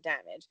causing the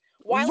damage.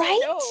 Right? While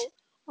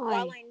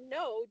I I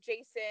know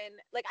Jason,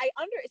 like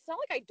it's not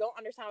like I don't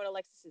understand what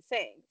Alexis is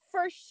saying.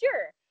 For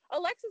sure.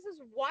 Alexis has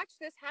watched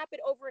this happen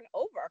over and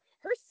over.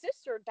 Her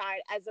sister died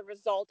as a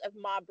result of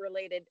mob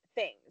related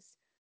things.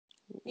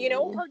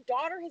 Her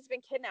daughter has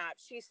been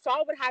kidnapped. She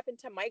saw what happened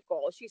to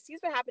Michael. She sees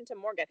what happened to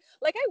Morgan.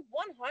 Like, I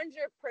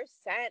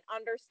 100%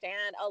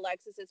 understand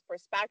Alexis's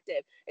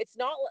perspective. It's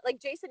not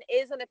like Jason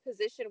is in a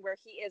position where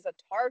he is a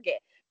target,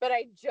 but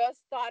I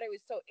just thought it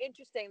was so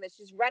interesting that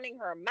she's running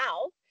her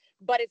mouth,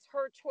 but it's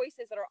her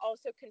choices that are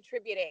also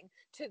contributing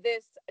to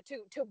this,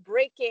 to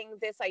breaking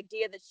this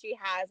idea that she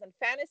has and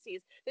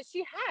fantasies that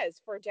she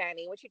has for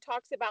Danny when she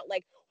talks about,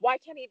 like, why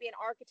can't he be an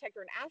architect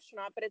or an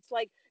astronaut? But it's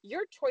like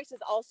your choices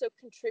also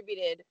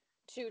contributed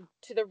to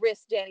the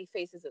risk Danny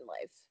faces in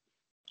life.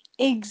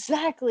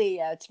 exactly.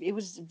 Yeah, it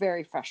was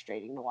very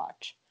frustrating to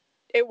watch.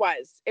 It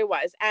was,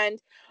 and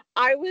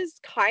I was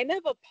kind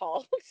of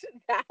appalled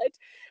that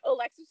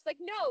Alexis was like,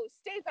 "No,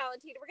 stay,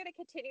 Valentine. We're gonna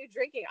continue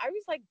drinking." I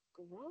was like,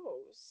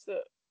 "Gross!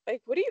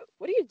 Like, what are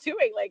you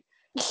doing? Like,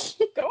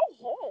 go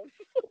home.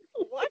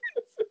 What?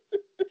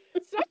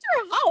 It's not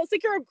your house.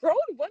 Like, you're a grown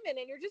woman,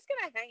 and you're just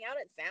gonna hang out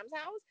at Sam's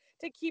house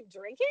to keep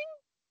drinking."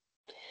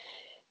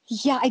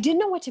 Yeah, I didn't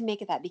know what to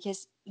make of that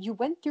because you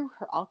went through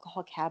her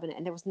alcohol cabinet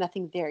and there was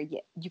nothing there.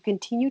 Yet you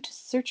continue to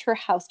search her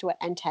house to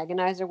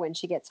antagonize her when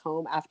she gets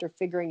home after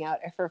figuring out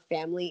if her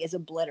family is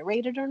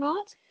obliterated or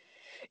not.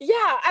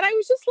 Yeah, and I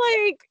was just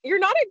like, "You're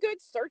not a good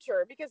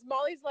searcher," because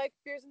Molly's like,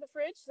 "Beer's in the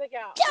fridge." She's like,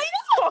 "Yeah." Yeah,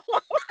 So I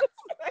was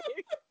like,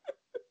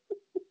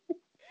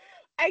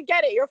 I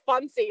get it. You're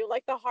fancy. You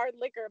like the hard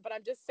liquor, but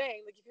I'm just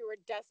saying, like, if you were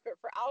desperate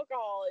for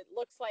alcohol, it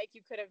looks like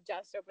you could have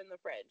just opened the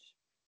fridge.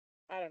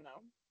 I don't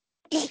know.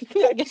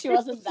 I guess she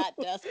wasn't that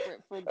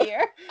desperate for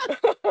beer.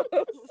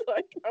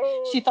 Like,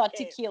 oh, She thought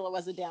tequila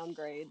was a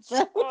downgrade.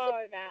 So.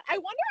 Oh man, I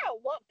wonder at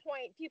what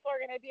point people are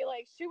gonna be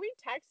like, should we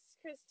text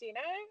Christina?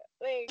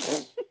 Like,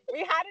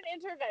 we had an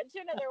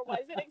intervention and there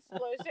was an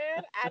explosion,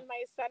 and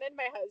my son and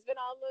my husband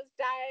almost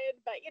died.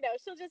 But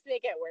she'll just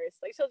make it worse.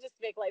 Like, she'll just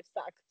make life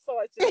suck.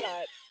 So let's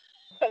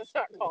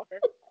not call her.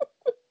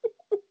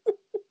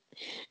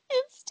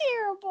 It's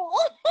terrible.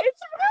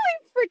 It's really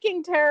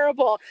freaking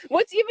terrible.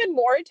 What's even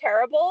more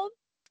terrible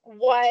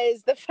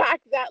was the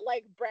fact that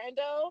like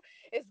Brando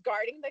is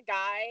guarding the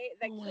guy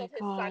that killed his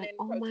son in quotation.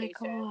 Oh my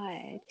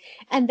God.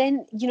 And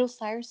then,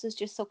 Cyrus is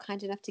just so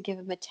kind enough to give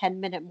him a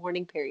 10-minute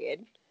mourning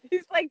period.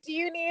 He's like, do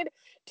you need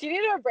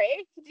a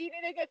break? Do you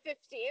need a good 15?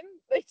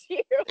 Like, do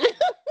you?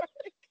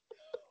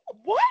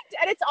 What?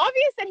 And it's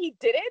obvious that he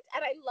did it.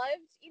 And I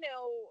loved,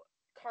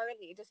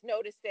 Carly just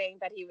noticing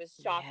that he was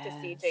shocked to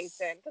see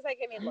Jason. Because, like,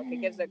 I mean, look,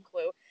 it gives a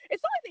clue.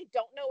 It's not like they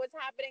don't know what's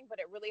happening, but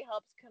it really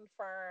helps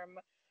confirm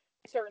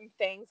certain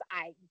things,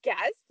 I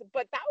guess.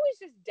 But that was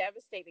just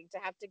devastating to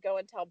have to go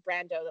and tell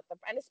Brando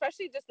and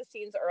especially just the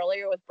scenes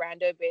earlier with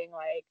Brando being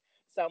like,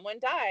 someone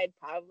died,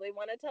 probably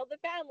want to tell the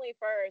family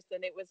first.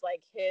 And it was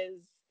like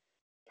his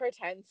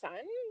pretend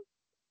son.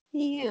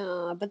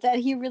 Yeah, but that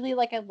he really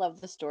I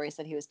love the stories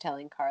that he was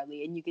telling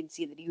Carly, and you can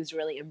see that he was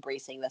really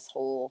embracing this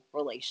whole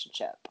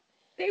relationship.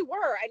 They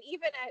were, and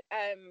even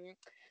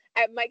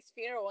at Mike's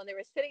funeral when they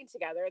were sitting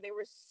together, they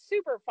were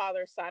super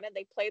father son, and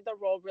they played the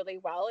role really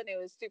well, and it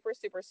was super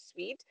super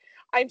sweet.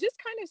 I'm just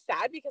kind of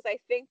sad because I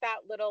think that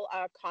little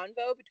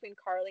convo between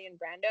Carly and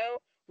Brando,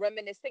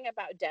 reminiscing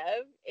about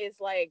Dev, is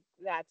like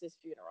that's his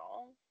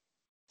funeral.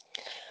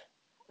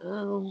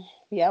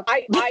 Yep.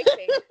 I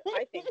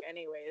think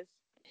anyways.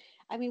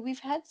 I mean, we've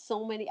had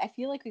so many. I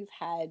feel like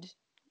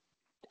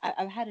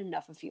I've had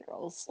enough of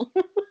funerals.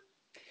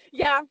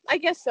 Yeah, I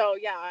guess so.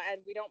 Yeah,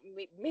 and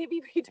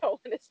maybe we don't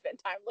want to spend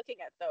time looking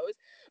at those,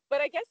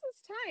 but I guess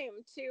it's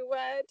time to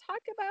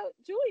talk about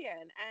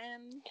Julian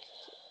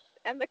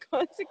and the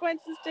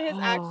consequences to his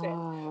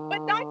actions,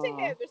 but not to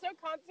him. There's no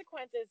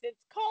consequences. It's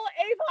call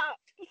Ava.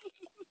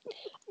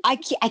 I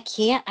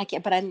can't.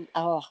 But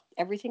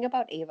everything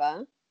about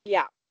Ava.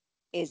 Yeah.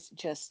 It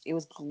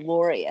was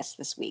glorious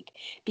this week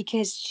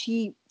because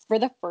she, for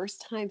the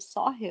first time,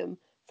 saw him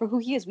for who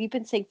he is. We've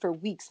been saying for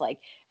weeks, like,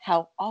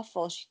 how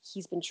awful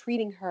he's been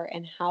treating her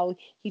and how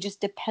he just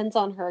depends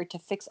on her to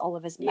fix all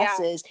of his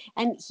messes.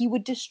 Yeah. And he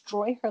would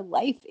destroy her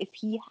life if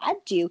he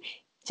had to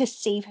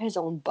save his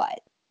own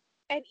butt.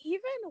 And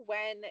even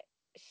when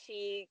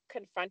she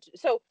confronted,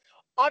 so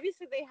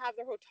obviously they have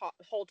their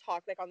whole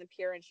talk like on the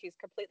pier, and she's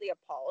completely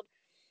appalled.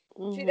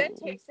 Mm-hmm. She then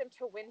takes him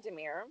to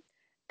Windermere.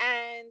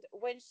 And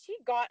when she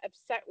got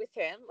upset with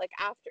him, like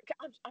after,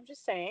 I'm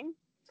just saying,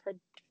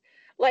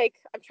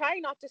 I'm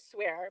trying not to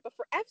swear, but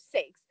for F's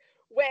sakes,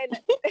 when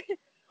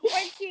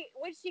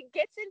she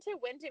gets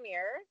into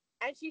Windermere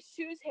and she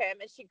shoos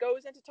him and she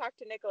goes in to talk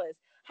to Nicholas,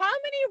 how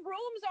many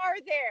rooms are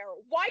there?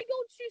 Why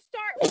don't you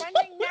start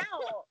running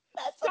now?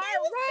 Start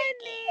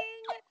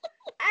running.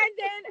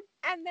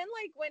 and then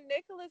like when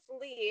Nicholas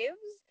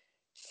leaves,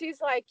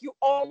 she's like, you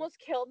almost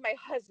killed my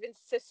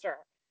husband's sister.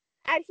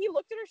 And he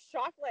looked at her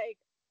shocked, like,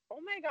 oh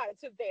my God,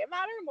 so they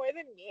matter more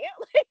than me?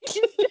 Like,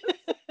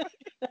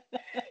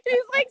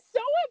 he's like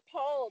so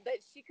appalled that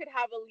she could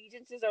have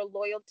allegiances or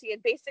loyalty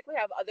and basically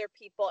have other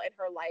people in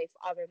her life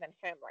other than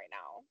him right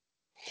now.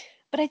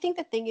 But I think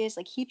the thing is,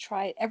 like,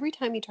 every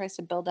time he tries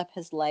to build up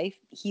his life,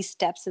 he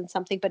steps in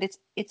something, but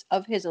it's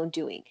of his own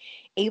doing.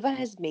 Ava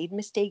has made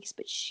mistakes,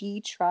 but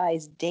she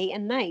tries day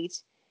and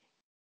night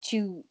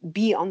to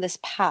be on this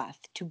path,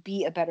 to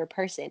be a better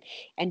person.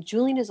 And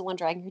Julian is the one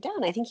dragging her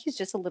down. I think he's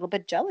just a little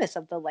bit jealous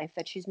of the life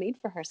that she's made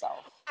for herself.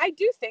 I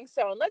do think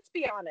so. And let's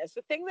be honest,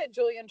 the thing that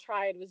Julian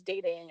tried was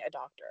dating a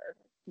doctor.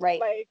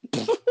 Right. Like,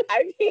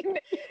 I mean,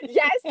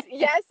 yes,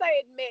 I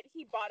admit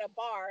he bought a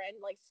bar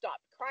and like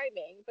stopped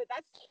criming, but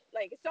that's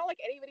like, it's not like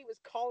anybody was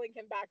calling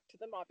him back to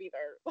the mob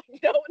either. Like,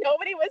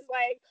 nobody was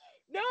like,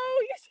 no,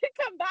 you should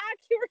come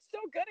back. You were so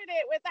good at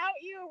it. Without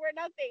you, we're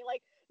nothing.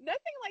 Like,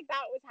 nothing like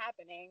that was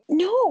happening.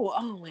 No.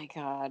 Oh my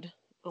God.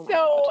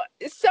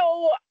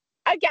 So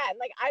again,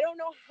 like, I don't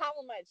know how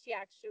much he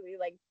actually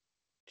like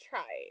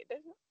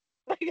tried.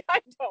 Like, I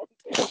don't.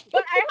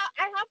 But I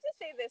have to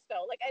say this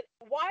though, like,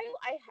 while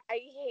I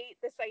hate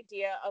this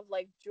idea of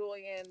like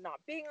Julian not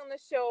being on the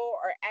show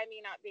or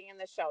Emmy not being in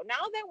the show,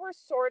 now that we're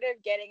sort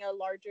of getting a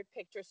larger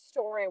picture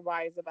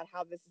story-wise about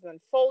how this is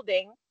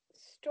unfolding,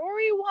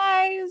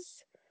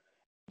 story-wise,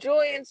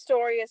 Julian's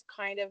story is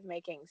kind of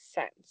making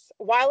sense.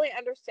 While I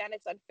understand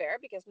it's unfair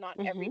because not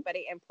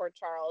everybody in Port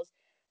Charles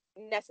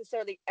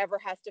necessarily ever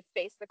has to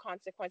face the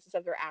consequences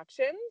of their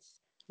actions.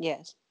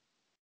 Yes.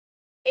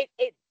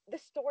 The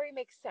story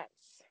makes sense.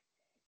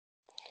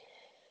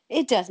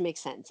 It does make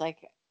sense. Like,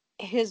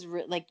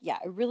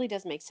 it really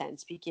does make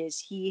sense because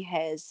he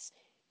has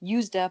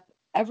used up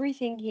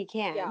everything he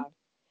can. Yeah.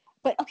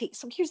 But okay,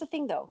 so here's the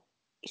thing though.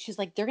 she's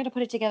like, they're going to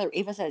put it together.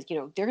 Ava says,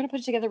 they're going to put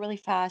it together really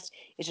fast.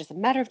 It's just a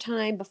matter of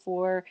time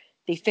before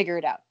they figure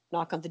it out.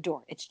 Knock on the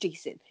door. It's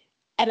Jason.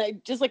 And I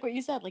just like what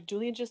you said, like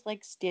Julian just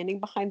like standing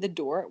behind the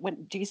door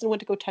when Jason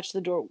went to go touch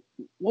the door.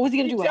 What was he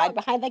going to do? Hide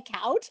behind the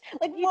couch?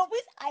 Like what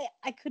was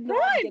I could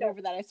not get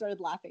over that. I started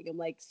laughing. I'm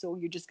like, so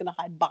you're just going to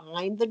hide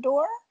behind the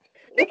door?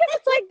 Because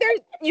it's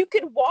like you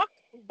could walk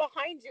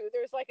behind you.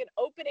 There's like an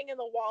opening in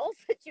the walls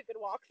that you could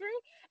walk through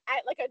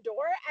at like a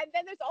door, and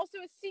then there's also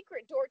a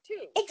secret door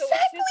too. Exactly. So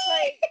it's just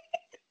like,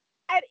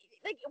 and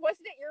like,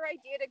 wasn't it your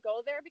idea to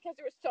go there because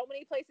there were so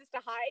many places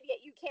to hide, yet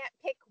you can't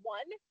pick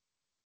one?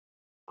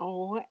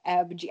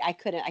 OMG, I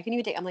couldn't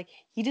even take. I'm like,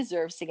 he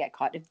deserves to get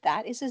caught. If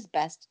that is his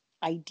best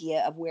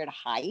idea of where to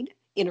hide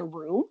in a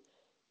room,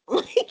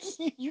 like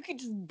you could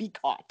just be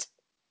caught.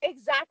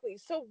 Exactly.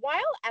 So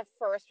while at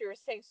first we were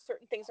saying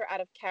certain things are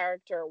out of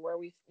character, where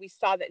we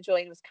saw that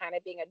Julian was kind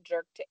of being a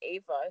jerk to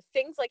Ava,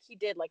 things like he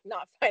did, like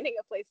not finding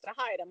a place to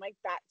hide, I'm like,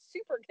 that's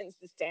super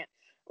consistent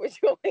with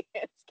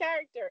Julian's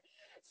character.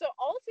 So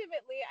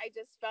ultimately, I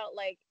just felt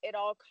like it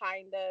all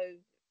kind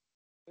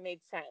of made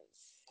sense.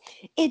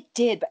 It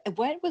did, but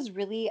what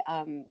really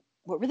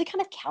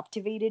kind of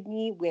captivated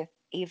me with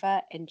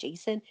Ava and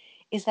Jason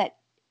is that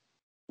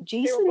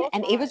Jason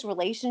and hot. Ava's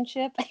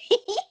relationship,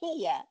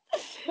 yeah,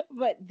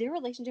 but their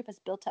relationship has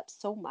built up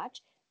so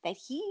much that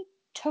he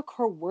took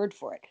her word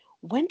for it.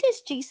 When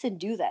does Jason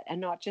do that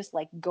and not just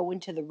like go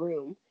into the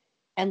room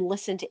and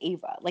listen to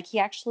Ava? Like he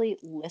actually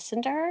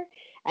listened to her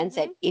and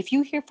said, if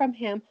you hear from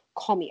him,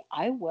 call me.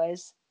 I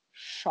was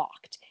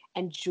shocked.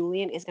 And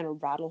Julian is going to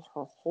rattle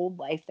her whole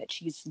life that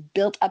she's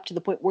built up to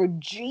the point where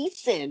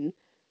Jason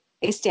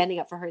is standing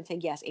up for her and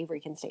saying, yes,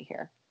 Avery can stay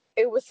here.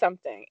 It was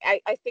something.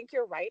 I think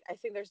you're right. I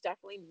think there's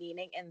definitely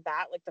meaning in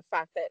that, like the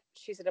fact that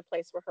she's at a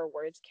place where her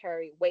words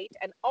carry weight,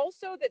 and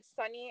also that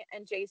Sunny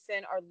and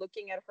Jason are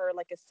looking at her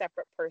like a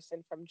separate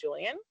person from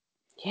Julian.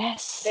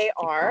 Yes, they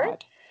are.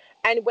 God.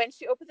 And when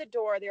she opened the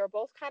door, they were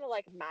both kind of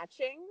like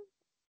matching,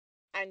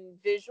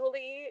 and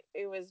visually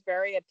it was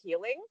very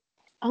appealing.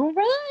 All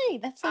right,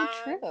 that's so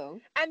true.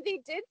 And they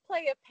did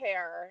play a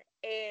pair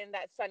in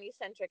that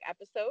Sunny-centric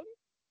episode.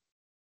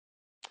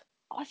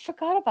 Oh, I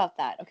forgot about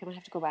that. Okay, I'm gonna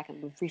have to go back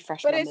and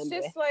refresh but my it's memory.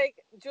 just like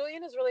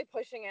Julian is really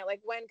pushing it, like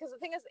because the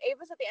thing is,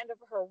 Ava's at the end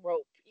of her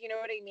rope, you know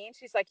what I mean?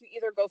 She's like, you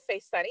either go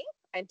face Sunny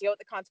and deal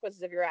with the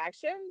consequences of your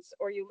actions,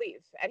 or you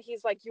leave. And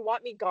he's like, you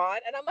want me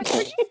gone? And I'm like,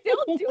 are you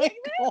still doing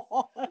this?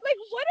 Like,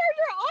 what are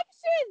your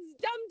options,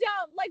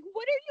 dumb? Like,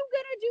 what are you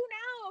gonna do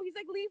now? He's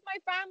like, leave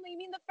my family. You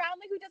mean the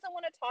family who doesn't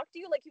want to talk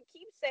to you? Like, you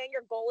keep saying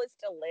your goal is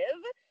to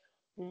live.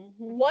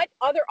 What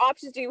other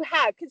options do you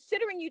have,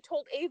 considering you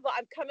told Ava,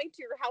 I'm coming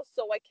to your house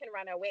so I can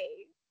run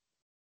away?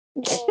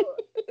 So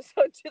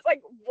just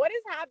like, what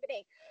is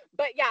happening?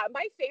 But yeah,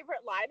 my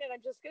favorite line, and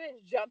I'm just gonna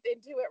jump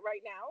into it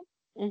right now,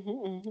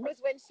 was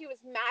when she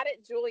was mad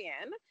at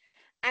Julian,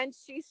 and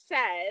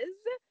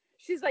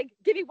she's like,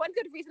 give me one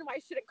good reason why I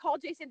shouldn't call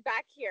Jason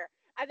back here.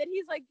 And then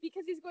he's like,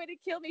 because he's going to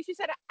kill me. She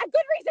said, a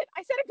good reason.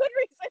 I said a good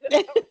reason.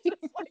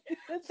 Like,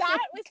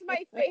 that was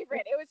my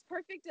favorite. It was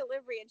perfect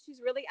delivery. And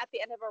she's really at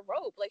the end of her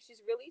rope. Like,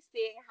 she's really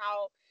seeing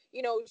how,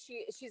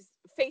 she's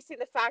facing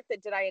the fact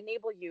that, did I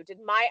enable you? Did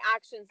my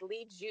actions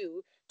lead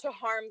you to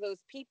harm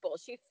those people?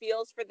 She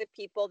feels for the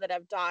people that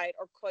have died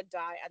or could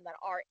die and that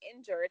are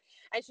injured.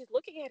 And she's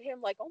looking at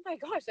him like, oh my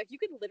gosh, like, you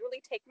could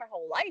literally take my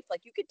whole life.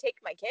 Like, you could take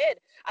my kid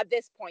at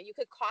this point. You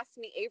could cost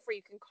me Avery.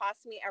 You can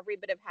cost me every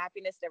bit of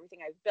happiness and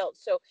everything I've built.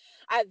 So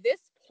at this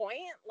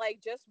point, like,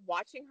 just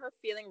watching her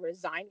feeling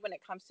resigned when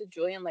it comes to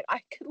Julian, like, I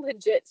could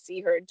legit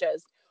see her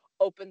just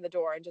open the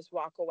door and just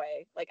walk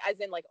away. Like, as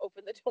in, like,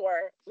 open the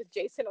door with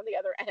Jason on the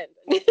other end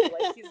and just be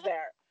like, he's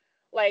there.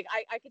 Like,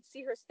 I could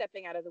see her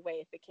stepping out of the way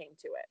if it came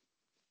to it.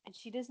 And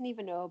she doesn't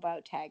even know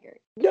about Taggart.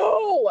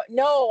 No,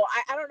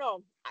 I don't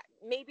know.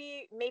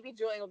 Maybe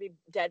Julian will be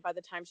dead by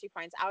the time she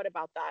finds out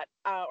about that,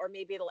 or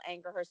maybe it'll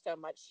anger her so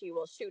much she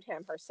will shoot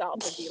him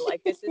herself and be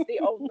like, "This is the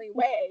only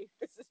way.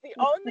 This is the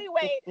only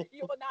way.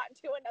 You will not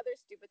do another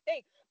stupid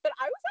thing." But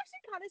I was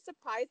actually kind of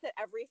surprised that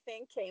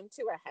everything came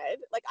to a head.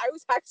 Like, I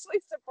was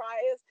actually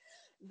surprised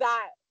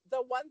that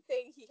the one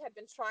thing he had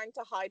been trying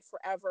to hide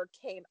forever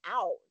came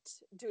out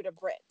due to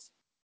Britt.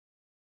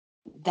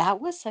 That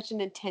was such an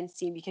intense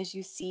scene because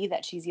you see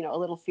that she's, a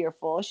little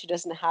fearful. She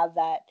doesn't have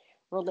that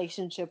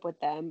relationship with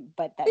them,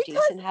 but that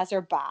Jason has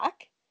her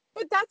back.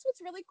 But that's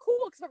what's really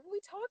cool, because remember,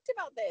 we talked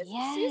about this.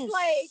 Yes. She's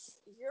like,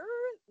 you're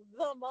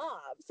the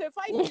mom. So if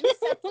I do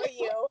stuff for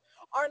you,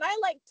 aren't I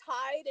like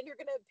tied and you're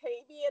going to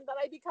pay me and then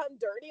I become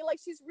dirty? Like,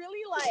 she's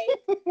really like,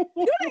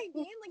 you know what I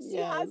mean? Like,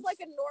 she has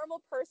like a normal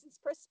person's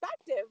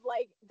perspective,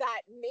 like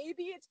that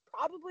maybe it's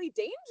probably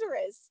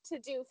dangerous to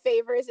do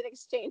favors and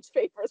exchange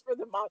favors for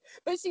the mom.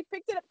 But she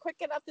picked it up quick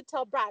enough to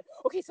tell Brad,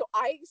 okay, so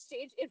I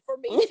exchanged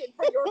information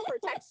for your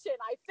protection.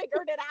 I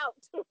figured it out.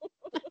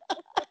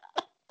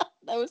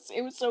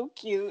 It was so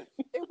cute.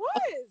 It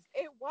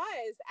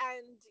was.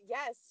 And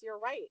yes, you're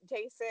right.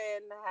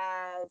 Jason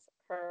has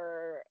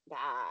her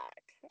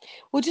back.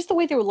 Well, just the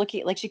way they were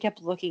looking, like she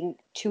kept looking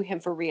to him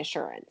for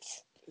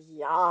reassurance.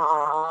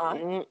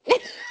 Yeah.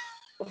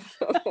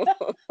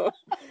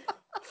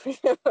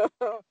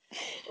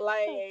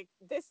 Like,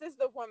 this is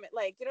the woman,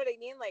 like, you know what I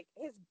mean? Like,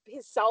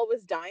 his cell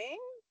was dying.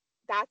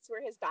 That's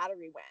where his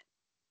battery went,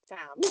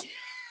 Sam.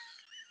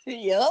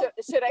 Yep.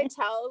 Should I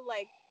tell,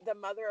 like, the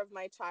mother of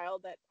my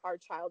child that our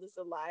child is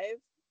alive?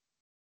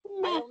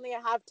 I Nah. only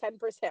have 10%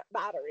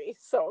 battery,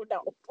 so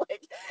no.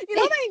 Like, you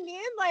know what I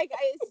mean? Like,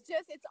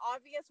 it's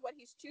obvious what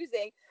he's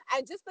choosing.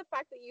 And just the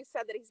fact that you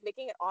said that he's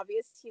making it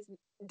obvious he's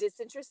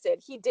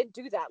disinterested, he did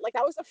do that. Like,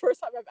 that was the first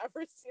time I've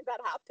ever seen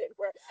that happen,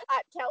 where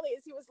at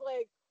Kelly's, he was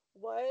like,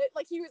 what?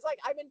 Like, he was like,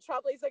 I'm in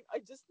trouble. He's like, I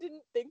just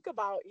didn't think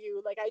about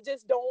you. Like, I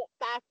just don't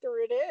factor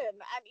it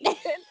in.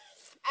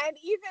 And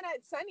even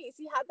at Sunny's,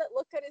 he had that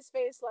look on his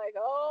face like,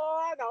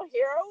 oh, no,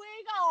 here we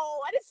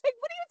go. And it's like,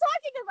 what are you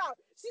talking about?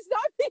 She's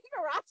not being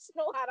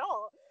irrational at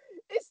all.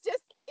 It's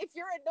just, if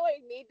you're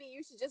annoyed, maybe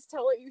you should just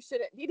tell her you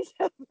shouldn't be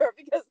together,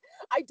 because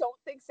I don't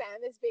think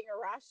Sam is being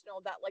irrational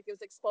that, like, it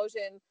was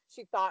explosion.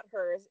 She thought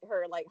her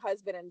like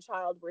husband and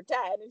child were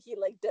dead, and he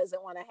like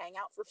doesn't want to hang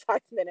out for 5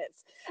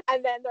 minutes.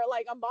 And then they're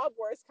like, a mob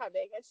war is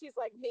coming, and she's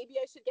like, maybe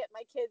I should get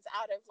my kids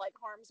out of like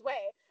harm's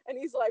way. And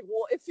he's like,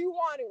 well, if you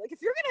want to, like,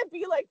 if you're gonna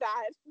be like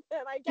that,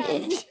 then I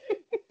guess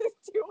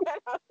do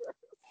whatever.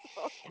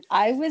 So.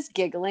 I was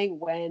giggling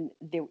when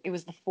it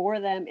was the four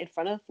of them in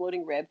front of the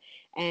floating rib,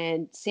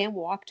 and Sam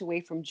walked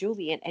away from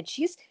Julian, and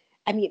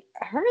I mean,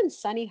 her and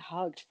Sunny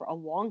hugged for a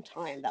long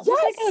time. That was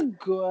like Yes, a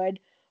good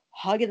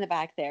hug in the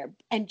back there,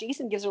 and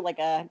Jason gives her like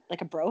a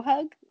bro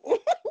hug.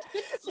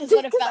 Is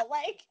what it because felt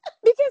like.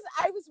 because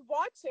I was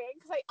watching,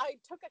 because I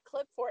took a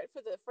clip for it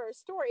for the first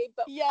story,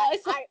 but Yes.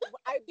 I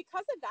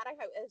because of that I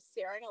was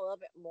staring a little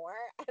bit more,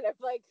 and I'm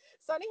like,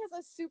 Sonny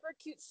has a super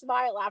cute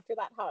smile after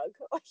that hug.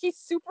 Like, he's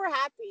super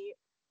happy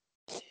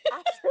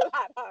after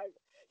that hug.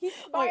 He's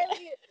Oh my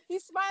smiling.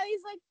 He's smiling.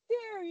 He's like,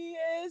 there he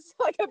is,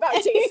 like, about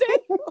Jason.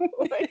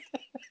 Like,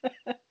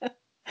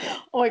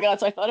 Oh my god!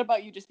 So I thought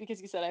about you just because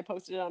you said I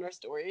posted it on our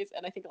stories,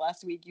 and I think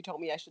last week you told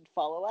me I should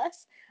follow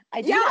us.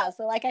 I do yeah. now,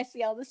 so like I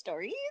see all the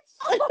stories.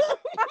 Oh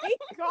my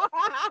god.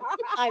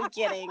 I'm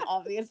kidding,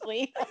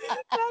 obviously.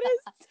 That is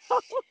so.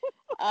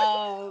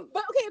 um,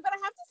 But okay, but I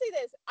have to say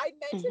this. I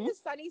mentioned mhm. the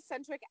Sunny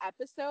centric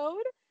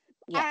episode,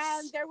 and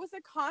Yes. there was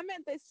a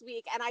comment this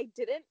week, and I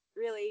didn't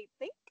really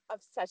think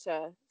of such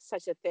a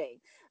thing.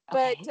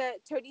 But Okay.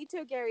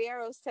 Tonito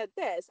Guerrero said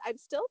this: I'm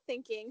still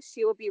thinking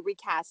she will be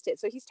recasted.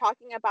 So he's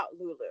talking about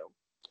Lulu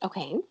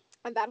Okay.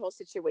 and that whole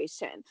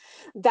situation,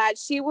 that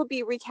she will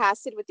be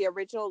recasted with the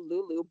original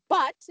Lulu.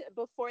 But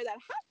before that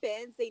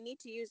happens, they need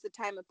to use the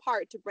time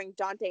apart to bring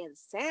Dante and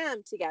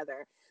Sam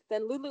together.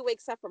 Then Lulu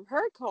wakes up from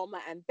her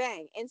coma, and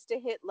bang,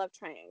 insta hit love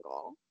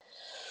triangle.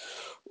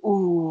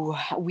 Ooh,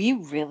 we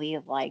really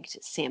liked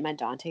Sam and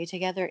Dante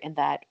together in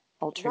that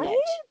alternate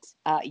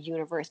Right?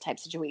 universe type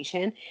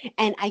situation.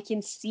 And I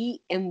can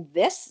see in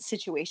this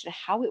situation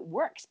how it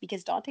works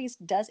because Dante's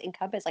does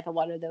encompass like a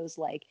lot of those,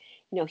 like,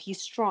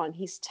 he's strong,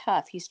 he's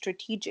tough, he's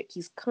strategic,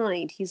 he's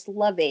kind, he's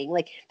loving.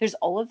 Like, there's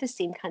all of the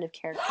same kind of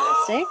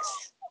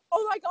characteristics.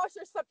 Oh my gosh,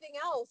 there's something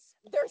else.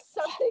 There's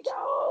something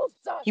What?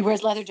 else. He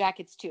wears leather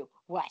jackets too.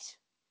 What?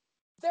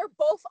 They're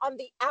both on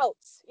the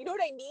outs. You know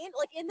what I mean?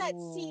 Like, in that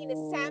scene,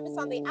 Sam is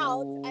on the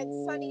outs, and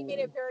Sunny made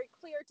Ooh. it very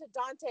clear to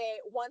Dante,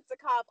 once a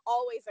cop,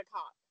 always a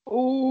cop.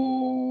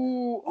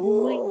 Ooh.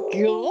 Oh my Ooh.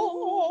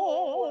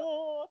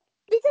 god.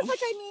 Because,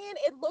 like, I mean,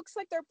 it looks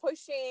like they're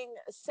pushing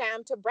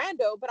Sam to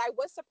Brando, but I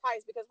was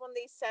surprised because when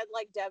they said,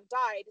 like, Dev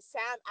died,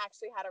 Sam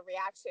actually had a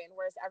reaction,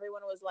 whereas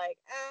everyone was like,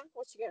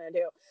 what's she gonna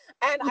do?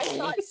 And I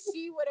thought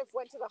she would have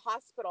went to the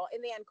hospital. In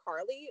the end,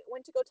 Carly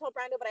went to go tell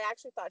Brando, but I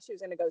actually thought she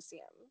was gonna go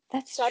see him.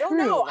 That's So I don't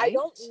true, know. I right?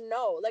 don't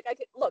know. Like, I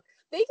could look,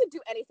 they could do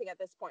anything at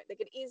this point. They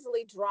could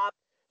easily drop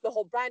the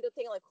whole Brando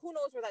thing. Like, who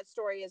knows where that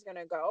story is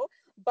gonna go?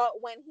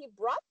 But when he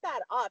brought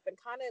that up and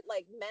kind of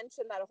like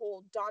mentioned that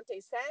whole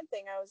Dante Sam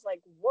thing, I was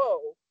like,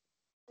 whoa,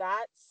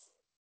 that's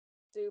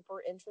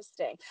super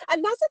interesting.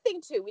 And that's the thing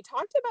too. We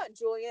talked about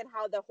Julian,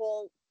 how the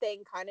whole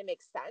thing kind of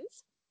makes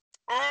sense.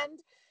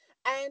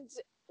 And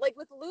like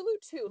with Lulu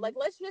too, like,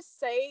 let's just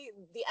say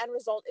the end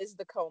result is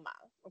the coma,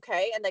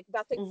 okay? And like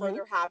nothing Mm-hmm.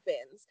 further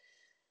happens.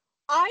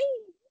 I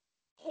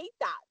hate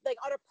that. Like,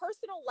 on a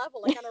personal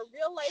level, like on a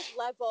real life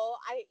level,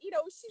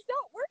 she's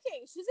not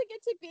working. She doesn't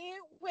get to be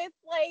with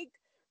like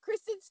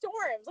Kristen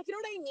Storms. Like, you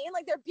know what I mean?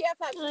 Like, they're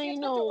BFFs. She I gets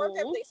to go to work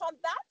every know. day. So on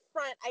that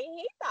front, I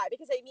hate that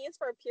because it means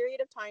for a period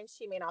of time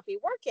she may not be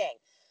working.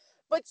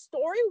 But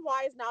story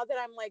wise, now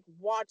that I'm like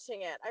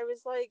watching it, I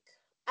was like,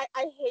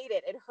 I hate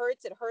it. It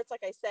hurts. It hurts,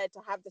 like I said, to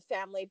have the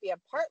family be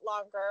apart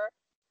longer.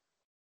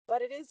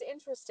 But it is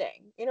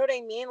interesting. You know what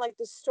I mean? Like,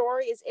 the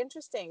story is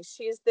interesting.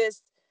 She's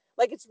this,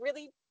 like, it's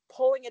really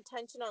pulling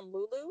attention on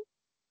Lulu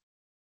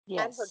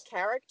and her Yes.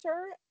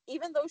 character,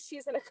 even though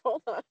she's in a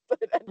coma, but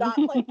not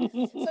like,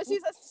 so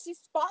she's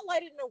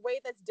spotlighted in a way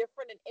that's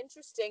different and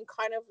interesting,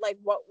 kind of like,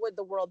 what would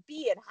the world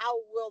be and how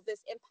will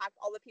this impact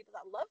all the people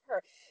that love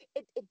her?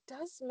 It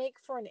does make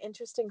for an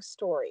interesting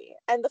story.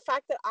 And the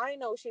fact that I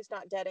know she's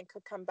not dead and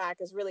could come back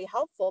is really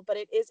helpful, but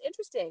it is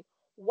interesting.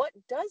 what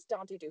does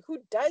Dante do? Who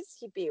does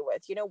he be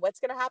with? You know, what's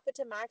going to happen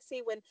to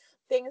Maxie when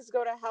things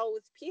go to hell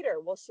with Peter?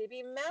 Will she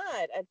be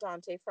mad at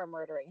Dante for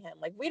murdering him?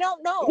 Like, we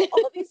don't know.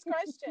 All these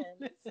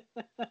questions.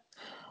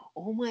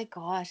 Oh my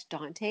gosh,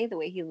 Dante, the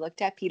way he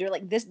looked at Peter,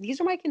 like these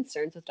are my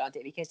concerns with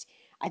Dante because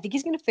I think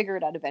he's going to figure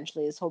it out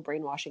eventually, this whole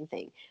brainwashing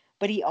thing.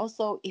 But he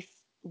also, if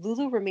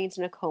Lulu remains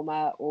in a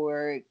coma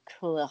or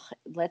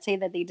let's say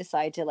that they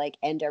decide to like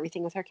end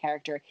everything with her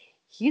character,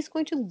 he's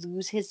going to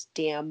lose his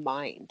damn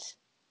mind.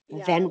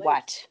 Yeah, Then like,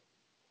 what?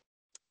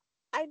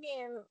 I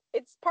mean,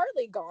 it's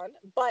partly gone,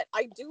 but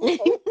I do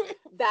hope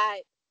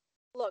that,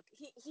 look,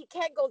 he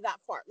can't go that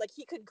far. Like,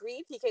 he could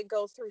grieve, he could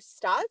go through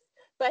stuff,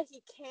 but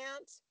he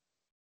can't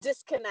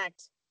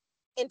disconnect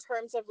in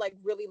terms of like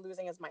really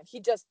losing his mind. He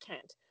just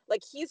can't.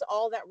 Like, he's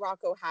all that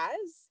Rocco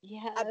has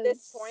at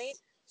this point.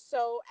 Yes.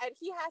 So, and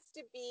he has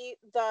to be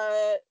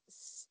the,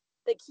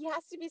 like, he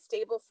has to be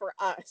stable for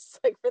us,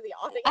 like for the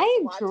audience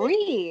I watching.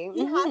 agree.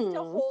 He has to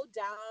Mhm. hold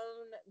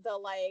down the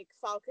like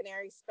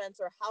Falconeri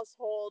Spencer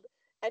household,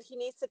 and he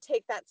needs to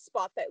take that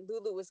spot that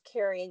Lulu was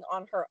carrying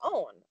on her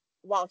own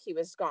while he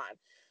was gone.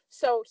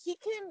 So he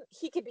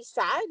could be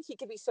sad, he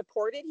could be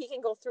supported, he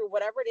can go through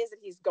whatever it is that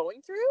he's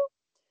going through,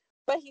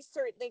 but he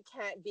certainly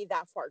can't be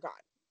that far gone.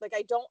 Like,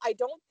 I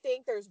don't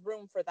think there's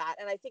room for that,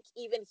 and I think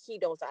even he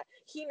knows that.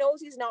 He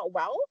knows he's not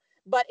well,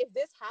 but if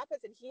this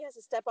happens and he has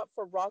to step up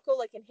for Rocco,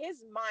 like in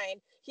his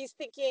mind, he's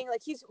thinking,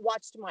 like, he's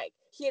watched Mike.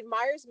 He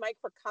admires Mike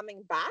for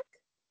coming back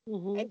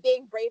Mhm. and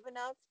being brave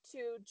enough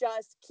to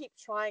just keep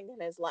trying in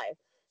his life.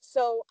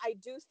 So I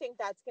do think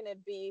that's going to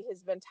be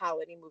his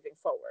mentality moving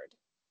forward.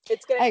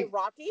 It's going to be I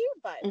rocky,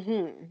 but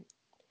mhm.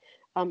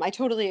 I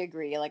totally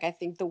agree. Like, I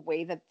think the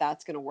way that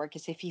that's going to work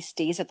is if he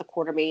stays at the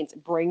Quartermains,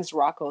 brings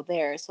Rocco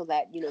there so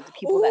that, you know, the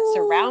people that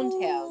surround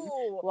him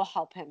ooh, will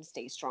help him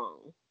stay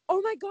strong.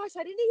 oh my gosh,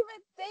 I didn't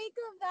even think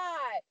of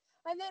that.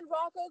 And then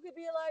Rocco could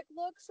be like,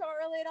 look,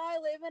 Charlotte, I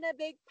live in a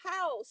big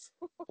house.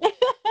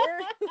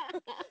 We're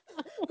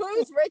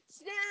who's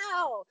rich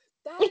now?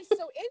 That is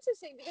so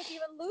interesting because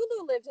even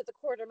Lulu lived at the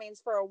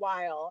Quartermains for a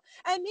while.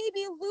 And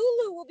maybe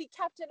Lulu will be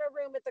kept in a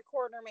room at the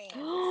Quartermains.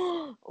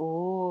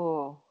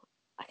 Oh,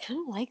 I kind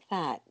of like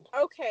that.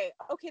 Okay,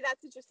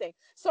 that's interesting.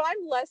 So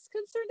I'm less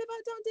concerned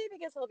about Dante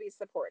because he'll be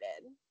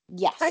supported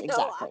Yes, by a lot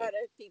exactly.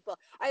 of people.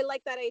 I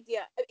like that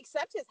idea,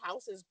 except his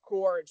house is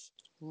gorge.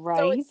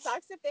 So it Right?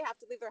 sucks if they have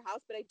to leave their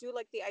house, but I do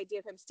like the idea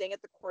of him staying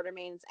at the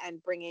Quartermains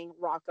and bringing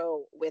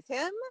Rocco with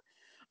him.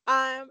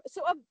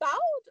 So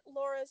about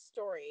Laura's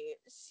story,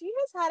 she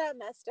has had a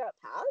messed up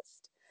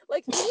past.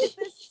 Like, who is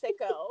this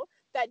sicko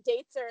that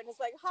dates her and is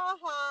like, ha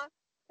ha,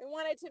 I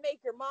wanted to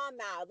make your mom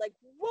mad? Like,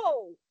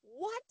 whoa,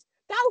 what?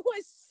 That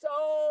was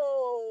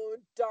so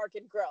dark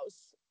and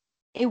gross.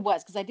 It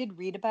was because I did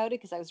read about it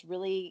because I was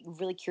really,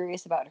 really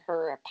curious about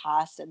her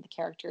past and the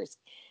characters,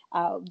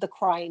 the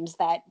crimes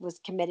that was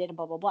committed and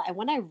blah blah blah. And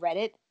when I read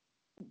it,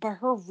 but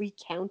her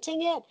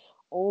recounting it,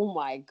 oh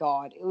my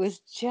god, it was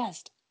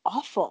just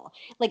awful.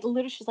 Like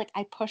literally, she's like,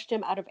 I pushed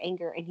him out of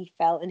anger and he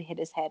fell and hit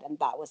his head, and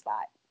that was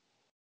that.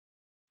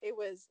 It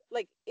was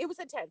like, it was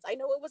intense. I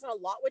know it wasn't a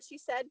lot what she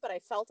said, but I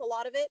felt a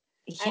lot of it,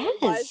 and it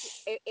was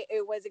Yes. it,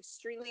 it was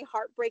extremely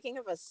heartbreaking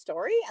of a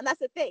story. And that's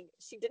the thing,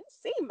 she didn't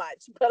say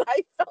much, but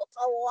I felt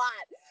a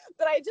lot.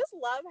 But I just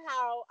love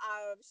how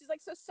she's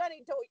like, so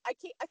Sonny, don't I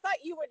can't, I thought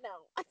you would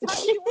know, I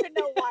thought you would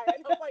know why.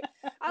 And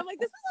I'm like,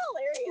 this is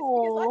hilarious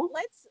because Oh,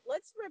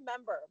 let's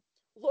remember,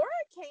 Laura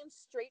came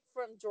straight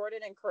from Jordan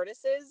and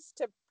Curtis's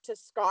to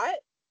Scott,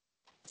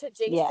 to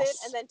Jason,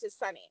 and yes. then to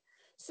Sunny.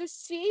 So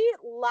she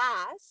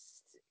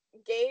last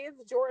gave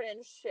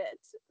Jordan shit,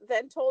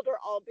 then told her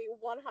I'll be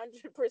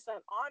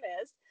 100%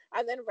 honest,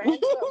 and then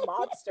ran to a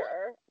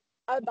mobster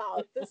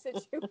about the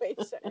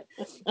situation,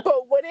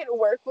 but wouldn't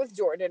work with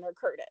Jordan or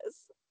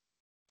Curtis.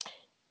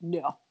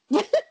 No.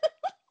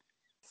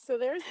 So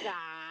there's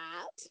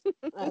that.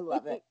 I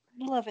love it.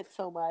 Love it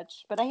so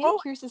much. But I am Oh,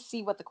 curious to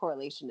see what the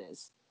correlation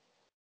is.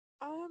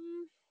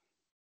 um,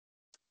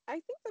 I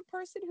think the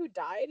person who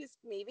died is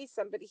maybe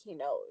somebody he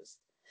knows.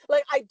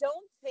 Like, I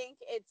don't think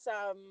it's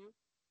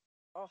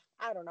oh,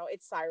 I don't know,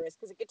 it's Cyrus,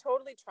 because it could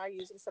totally try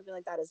using something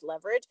like that as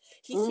leverage.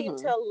 He seemed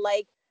Mm-hmm. to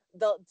like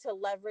the to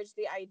leverage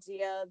the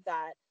idea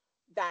that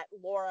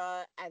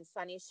Laura and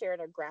Sunny shared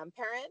a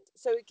grandparent.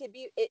 So it could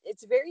be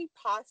it's very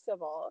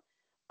possible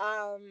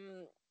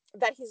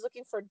that he's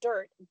looking for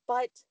dirt,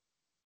 but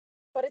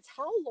it's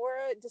how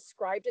Laura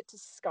described it to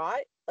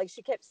Scott. Like,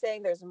 she kept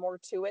saying there's more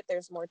to it,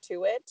 there's more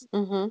to it.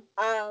 Mm-hmm.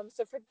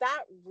 So for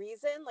that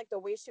reason, like the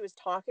way she was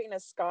talking to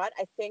Scott,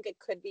 I think it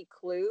could be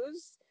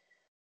clues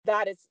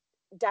that it's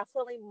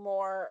definitely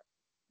more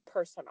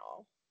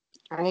personal.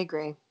 I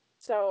agree.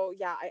 So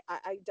yeah,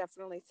 I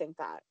definitely think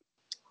that.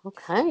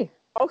 Okay.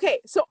 Okay,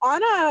 so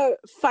on a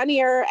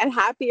funnier and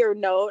happier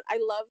note, I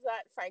love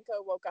that Franco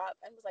woke up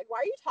and was like, "Why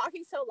are you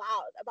talking so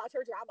loud about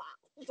your drama?"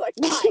 It's like,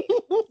 "Hi."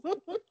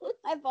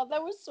 I thought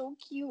that was so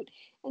cute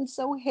and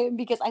so him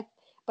because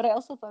but I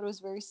also thought it was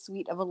very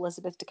sweet of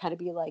Elizabeth to kind of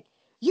be like,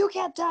 you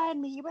can't die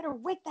on me. You better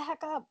wake the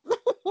heck up.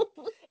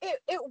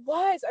 It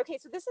was okay.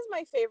 So this is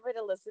my favorite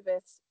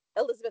Elizabeth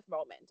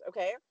moment.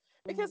 Okay,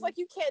 because like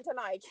you can't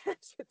deny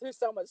Cam's been through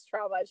so much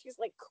trauma. She's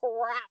like,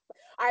 crap.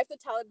 I have to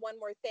tell it one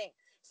more thing.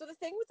 So the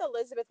thing with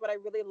Elizabeth, what I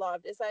really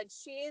loved is that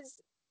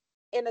she's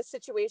in a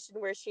situation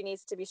where she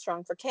needs to be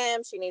strong for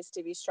Cam. She needs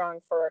to be strong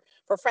for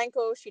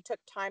Franco. She took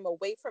time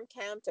away from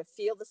Cam to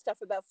feel the stuff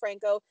about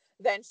Franco.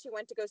 Then she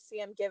went to go see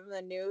him, give him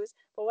the news.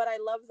 But what I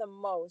loved the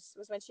most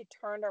was when she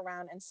turned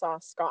around and saw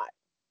Scott.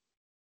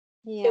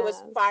 It was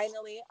Yes.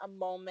 finally a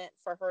moment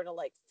for her to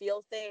like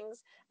feel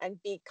things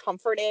and be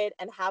comforted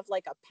and have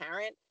like a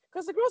parent,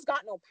 because the girl's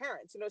got no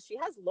parents. She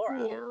has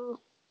Laura. Yeah.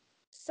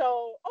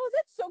 So, oh,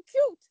 that's so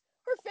cute.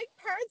 Her fake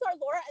parents are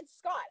Laura and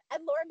Scott,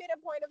 and Laura made a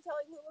point of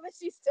telling Lulu that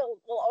she still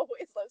will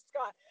always love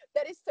Scott.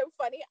 That is so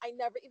funny. I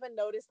never even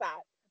noticed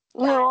that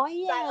Oh, that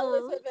yeah.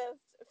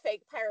 Elizabeth's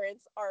fake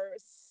parents are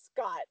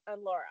Scott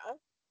and Laura.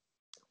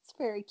 It's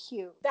very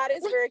cute. That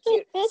is very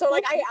cute. So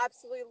like I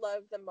absolutely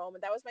love the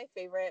moment. That was my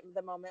favorite,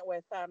 the moment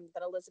with that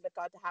Elizabeth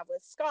got to have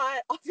with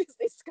Scott.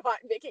 Obviously Scott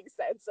making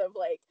sense of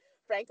like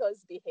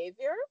Franco's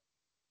behavior.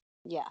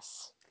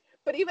 Yes.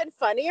 But even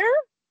funnier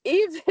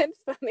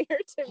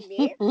to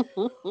me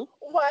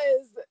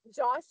was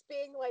Joss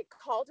being like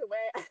called away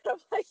and I'm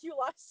like, you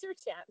lost your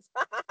chance.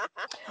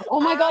 Oh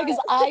my God, because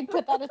I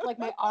put that as like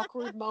my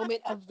awkward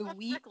moment of the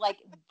week. Like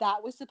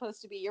that was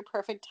supposed to be your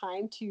perfect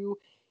time to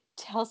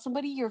tell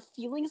somebody your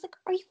feelings. Like,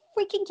 are you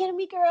freaking kidding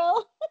me,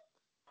 girl?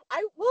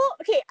 I thought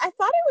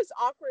it was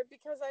awkward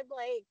because I'm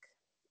like,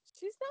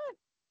 she's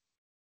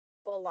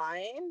not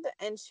blind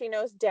and she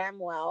knows damn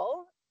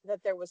well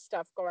that there was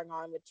stuff going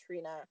on with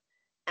Trina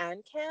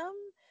and Cam.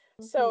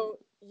 So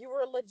you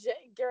were legit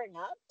gearing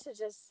up to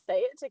just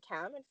say it to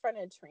Cam in front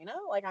of Trina.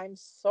 Like I'm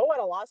so at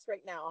a loss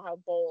right now how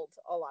bold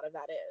a lot of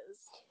that is.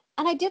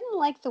 And I didn't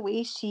like the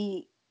way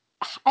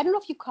I don't know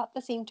if you caught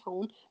the same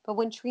tone, but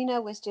when Trina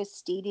was just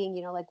stating,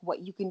 like what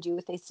you can do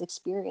with this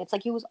experience,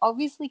 like it was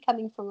obviously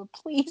coming from a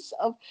place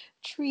of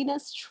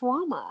Trina's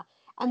trauma.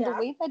 And the Yeah.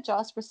 way that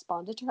Joss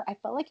responded to her, I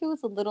felt like it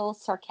was a little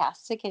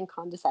sarcastic and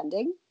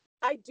condescending.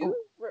 I do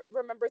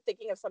remember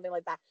thinking of something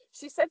like that.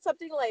 She said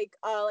something like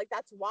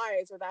that's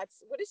wise, or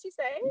that's, what did she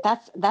say?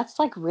 That's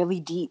like really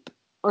deep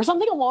or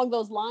something along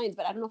those lines,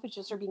 but I don't know if it's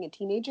just her being a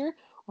teenager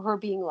or her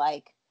being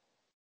like,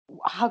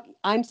 how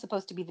I'm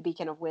supposed to be the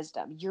beacon of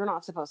wisdom. You're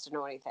not supposed to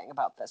know anything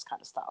about this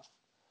kind of stuff.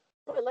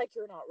 But like,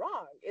 you're not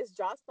wrong. Is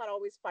Joss not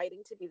always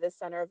fighting to be the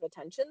center of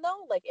attention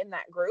though, like in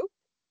that group?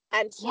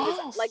 And she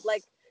was like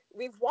Yes.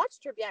 we've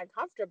watched her be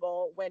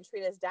uncomfortable when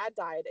Trina's dad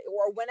died,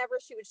 or whenever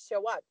she would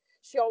show up.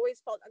 She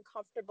always felt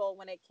uncomfortable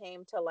when it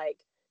came to like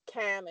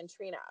Cam and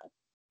Trina.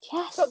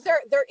 So Yes.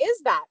 there is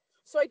that.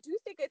 So I do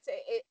think it's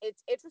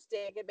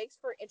interesting. It makes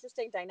for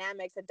interesting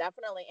dynamics and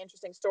definitely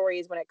interesting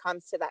stories when it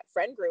comes to that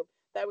friend group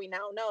that we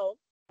now know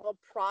will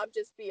prob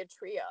just be a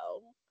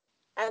trio,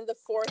 and the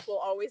fourth will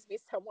always be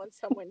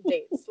someone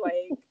dates.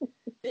 Like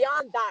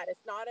beyond that,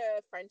 it's not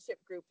a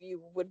friendship group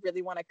you would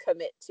really want to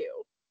commit to.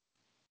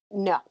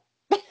 No.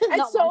 And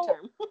Not long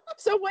term.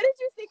 so what did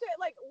you think of,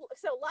 like,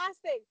 so last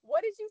thing,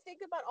 what did you think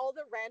about all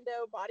the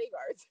rando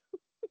bodyguards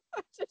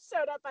just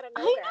showed up out of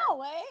I nowhere?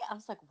 know, eh? I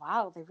was like,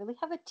 wow, they really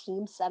have a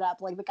team set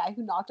up. Like the guy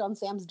who knocked on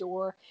Sam's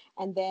door,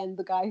 and then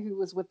the guy who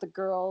was with the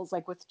girls,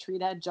 like with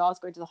Trina and Jaws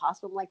going to the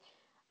hospital. I'm like,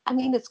 I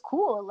mean, it's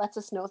cool. It lets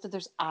us know that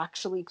there's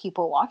actually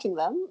people watching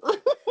them.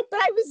 But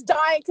I was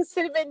dying because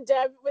Cinnamon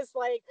Deb was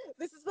like,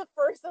 this is the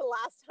first and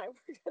last time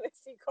we're going to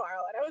see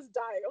Carl. And I was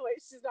dying. I'm like,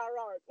 she's not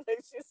wrong.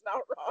 Like, she's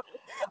not wrong.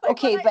 Like,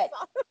 Okay, when I but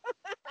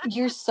saw...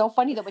 you're so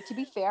funny though. But to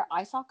be fair,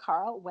 I saw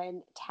Carl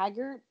when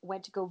Taggart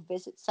went to go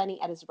visit Sunny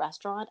at his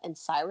restaurant and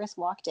Cyrus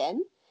walked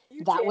in.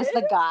 You That was did?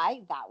 the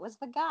guy. That was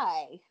the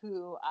guy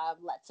who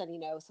let Sunny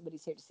know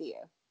somebody's here to see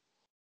you.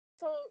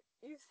 So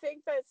you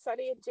think that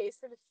Sunny and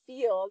Jason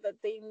feel that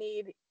they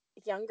need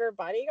younger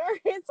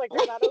bodyguards? Like,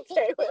 they're not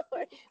okay with,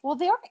 like... Well,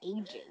 they are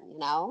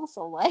aging,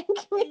 so like.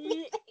 So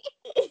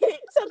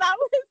that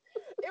was...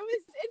 It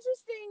was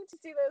interesting to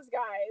see those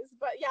guys,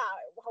 but yeah,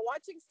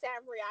 watching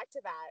Sam react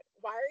to that.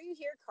 Why are you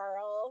here,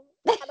 Carl?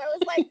 And I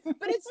was like,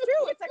 but it's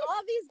true. It's like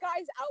all these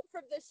guys out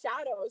from the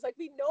shadows. Like,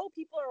 we know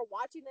people are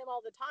watching them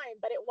all the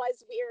time, but it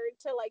was weird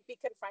to like be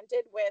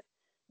confronted with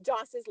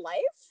Joss's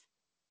life.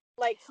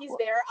 Like, he's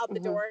there out the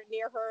door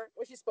near her,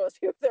 which she's supposed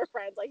to be with their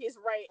friends. Like, he's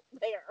right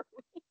there.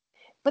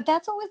 But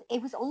that's always,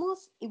 it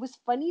was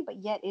funny,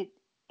 but yet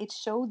it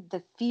showed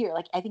the fear.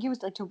 Like, I think it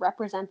was like to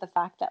represent the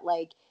fact that,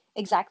 like,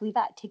 exactly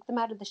that, take them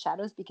out of the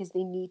shadows because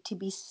they need to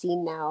be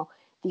seen now.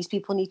 These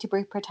people need to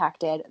be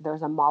protected.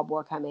 There's a mob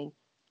war coming,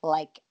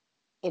 like,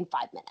 in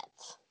 5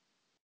 minutes.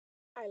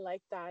 I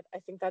like that. I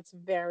think that's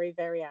very,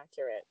 very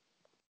accurate.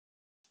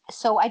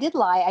 So I did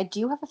lie. I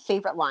do have a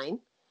favorite line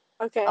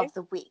of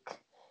the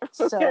week.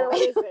 So Okay, what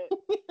is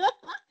it?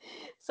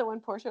 So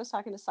when Portia was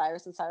talking to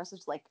Cyrus, and Cyrus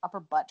was like up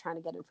her butt trying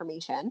to get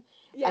information,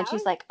 Yeah. and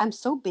she's like, "I'm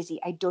so busy,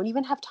 I don't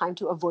even have time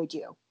to avoid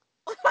you."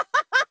 That's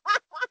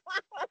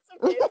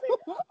amazing.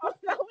 Oh,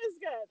 that was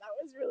good. That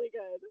was really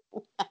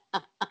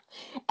good.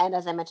 And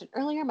as I mentioned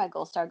earlier, my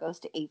gold star goes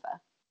to Ava.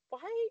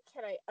 Why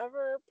I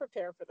ever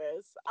prepare for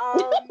this?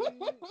 I'm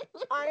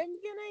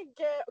gonna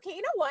give. Okay,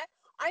 you know what?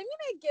 I'm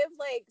gonna give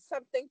like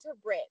something to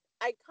Brit.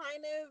 I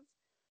kind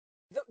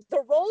of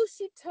the role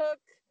she took.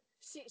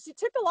 She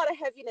took a lot of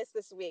heaviness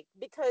this week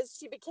because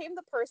she became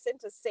the person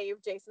to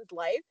save Jason's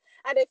life.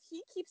 And if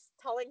he keeps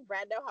telling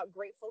Brando how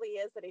grateful he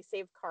is that he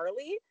saved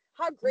Carly,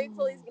 how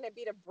grateful he's gonna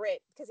be to Brit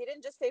because he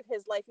didn't just save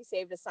his life; he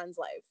saved his son's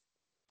life.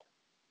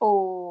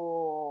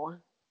 Oh,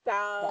 So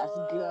that's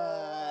good.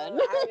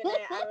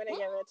 I'm gonna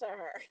give it to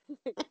her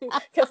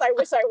because I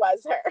wish I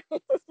was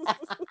her.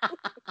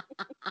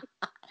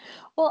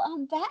 Well,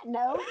 on that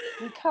note,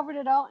 we covered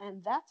it all,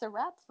 and that's a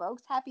wrap,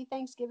 folks. Happy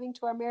Thanksgiving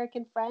to our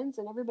American friends,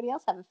 and everybody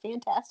else have a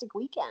fantastic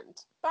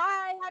weekend.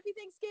 Bye. Happy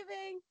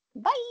Thanksgiving.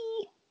 Bye.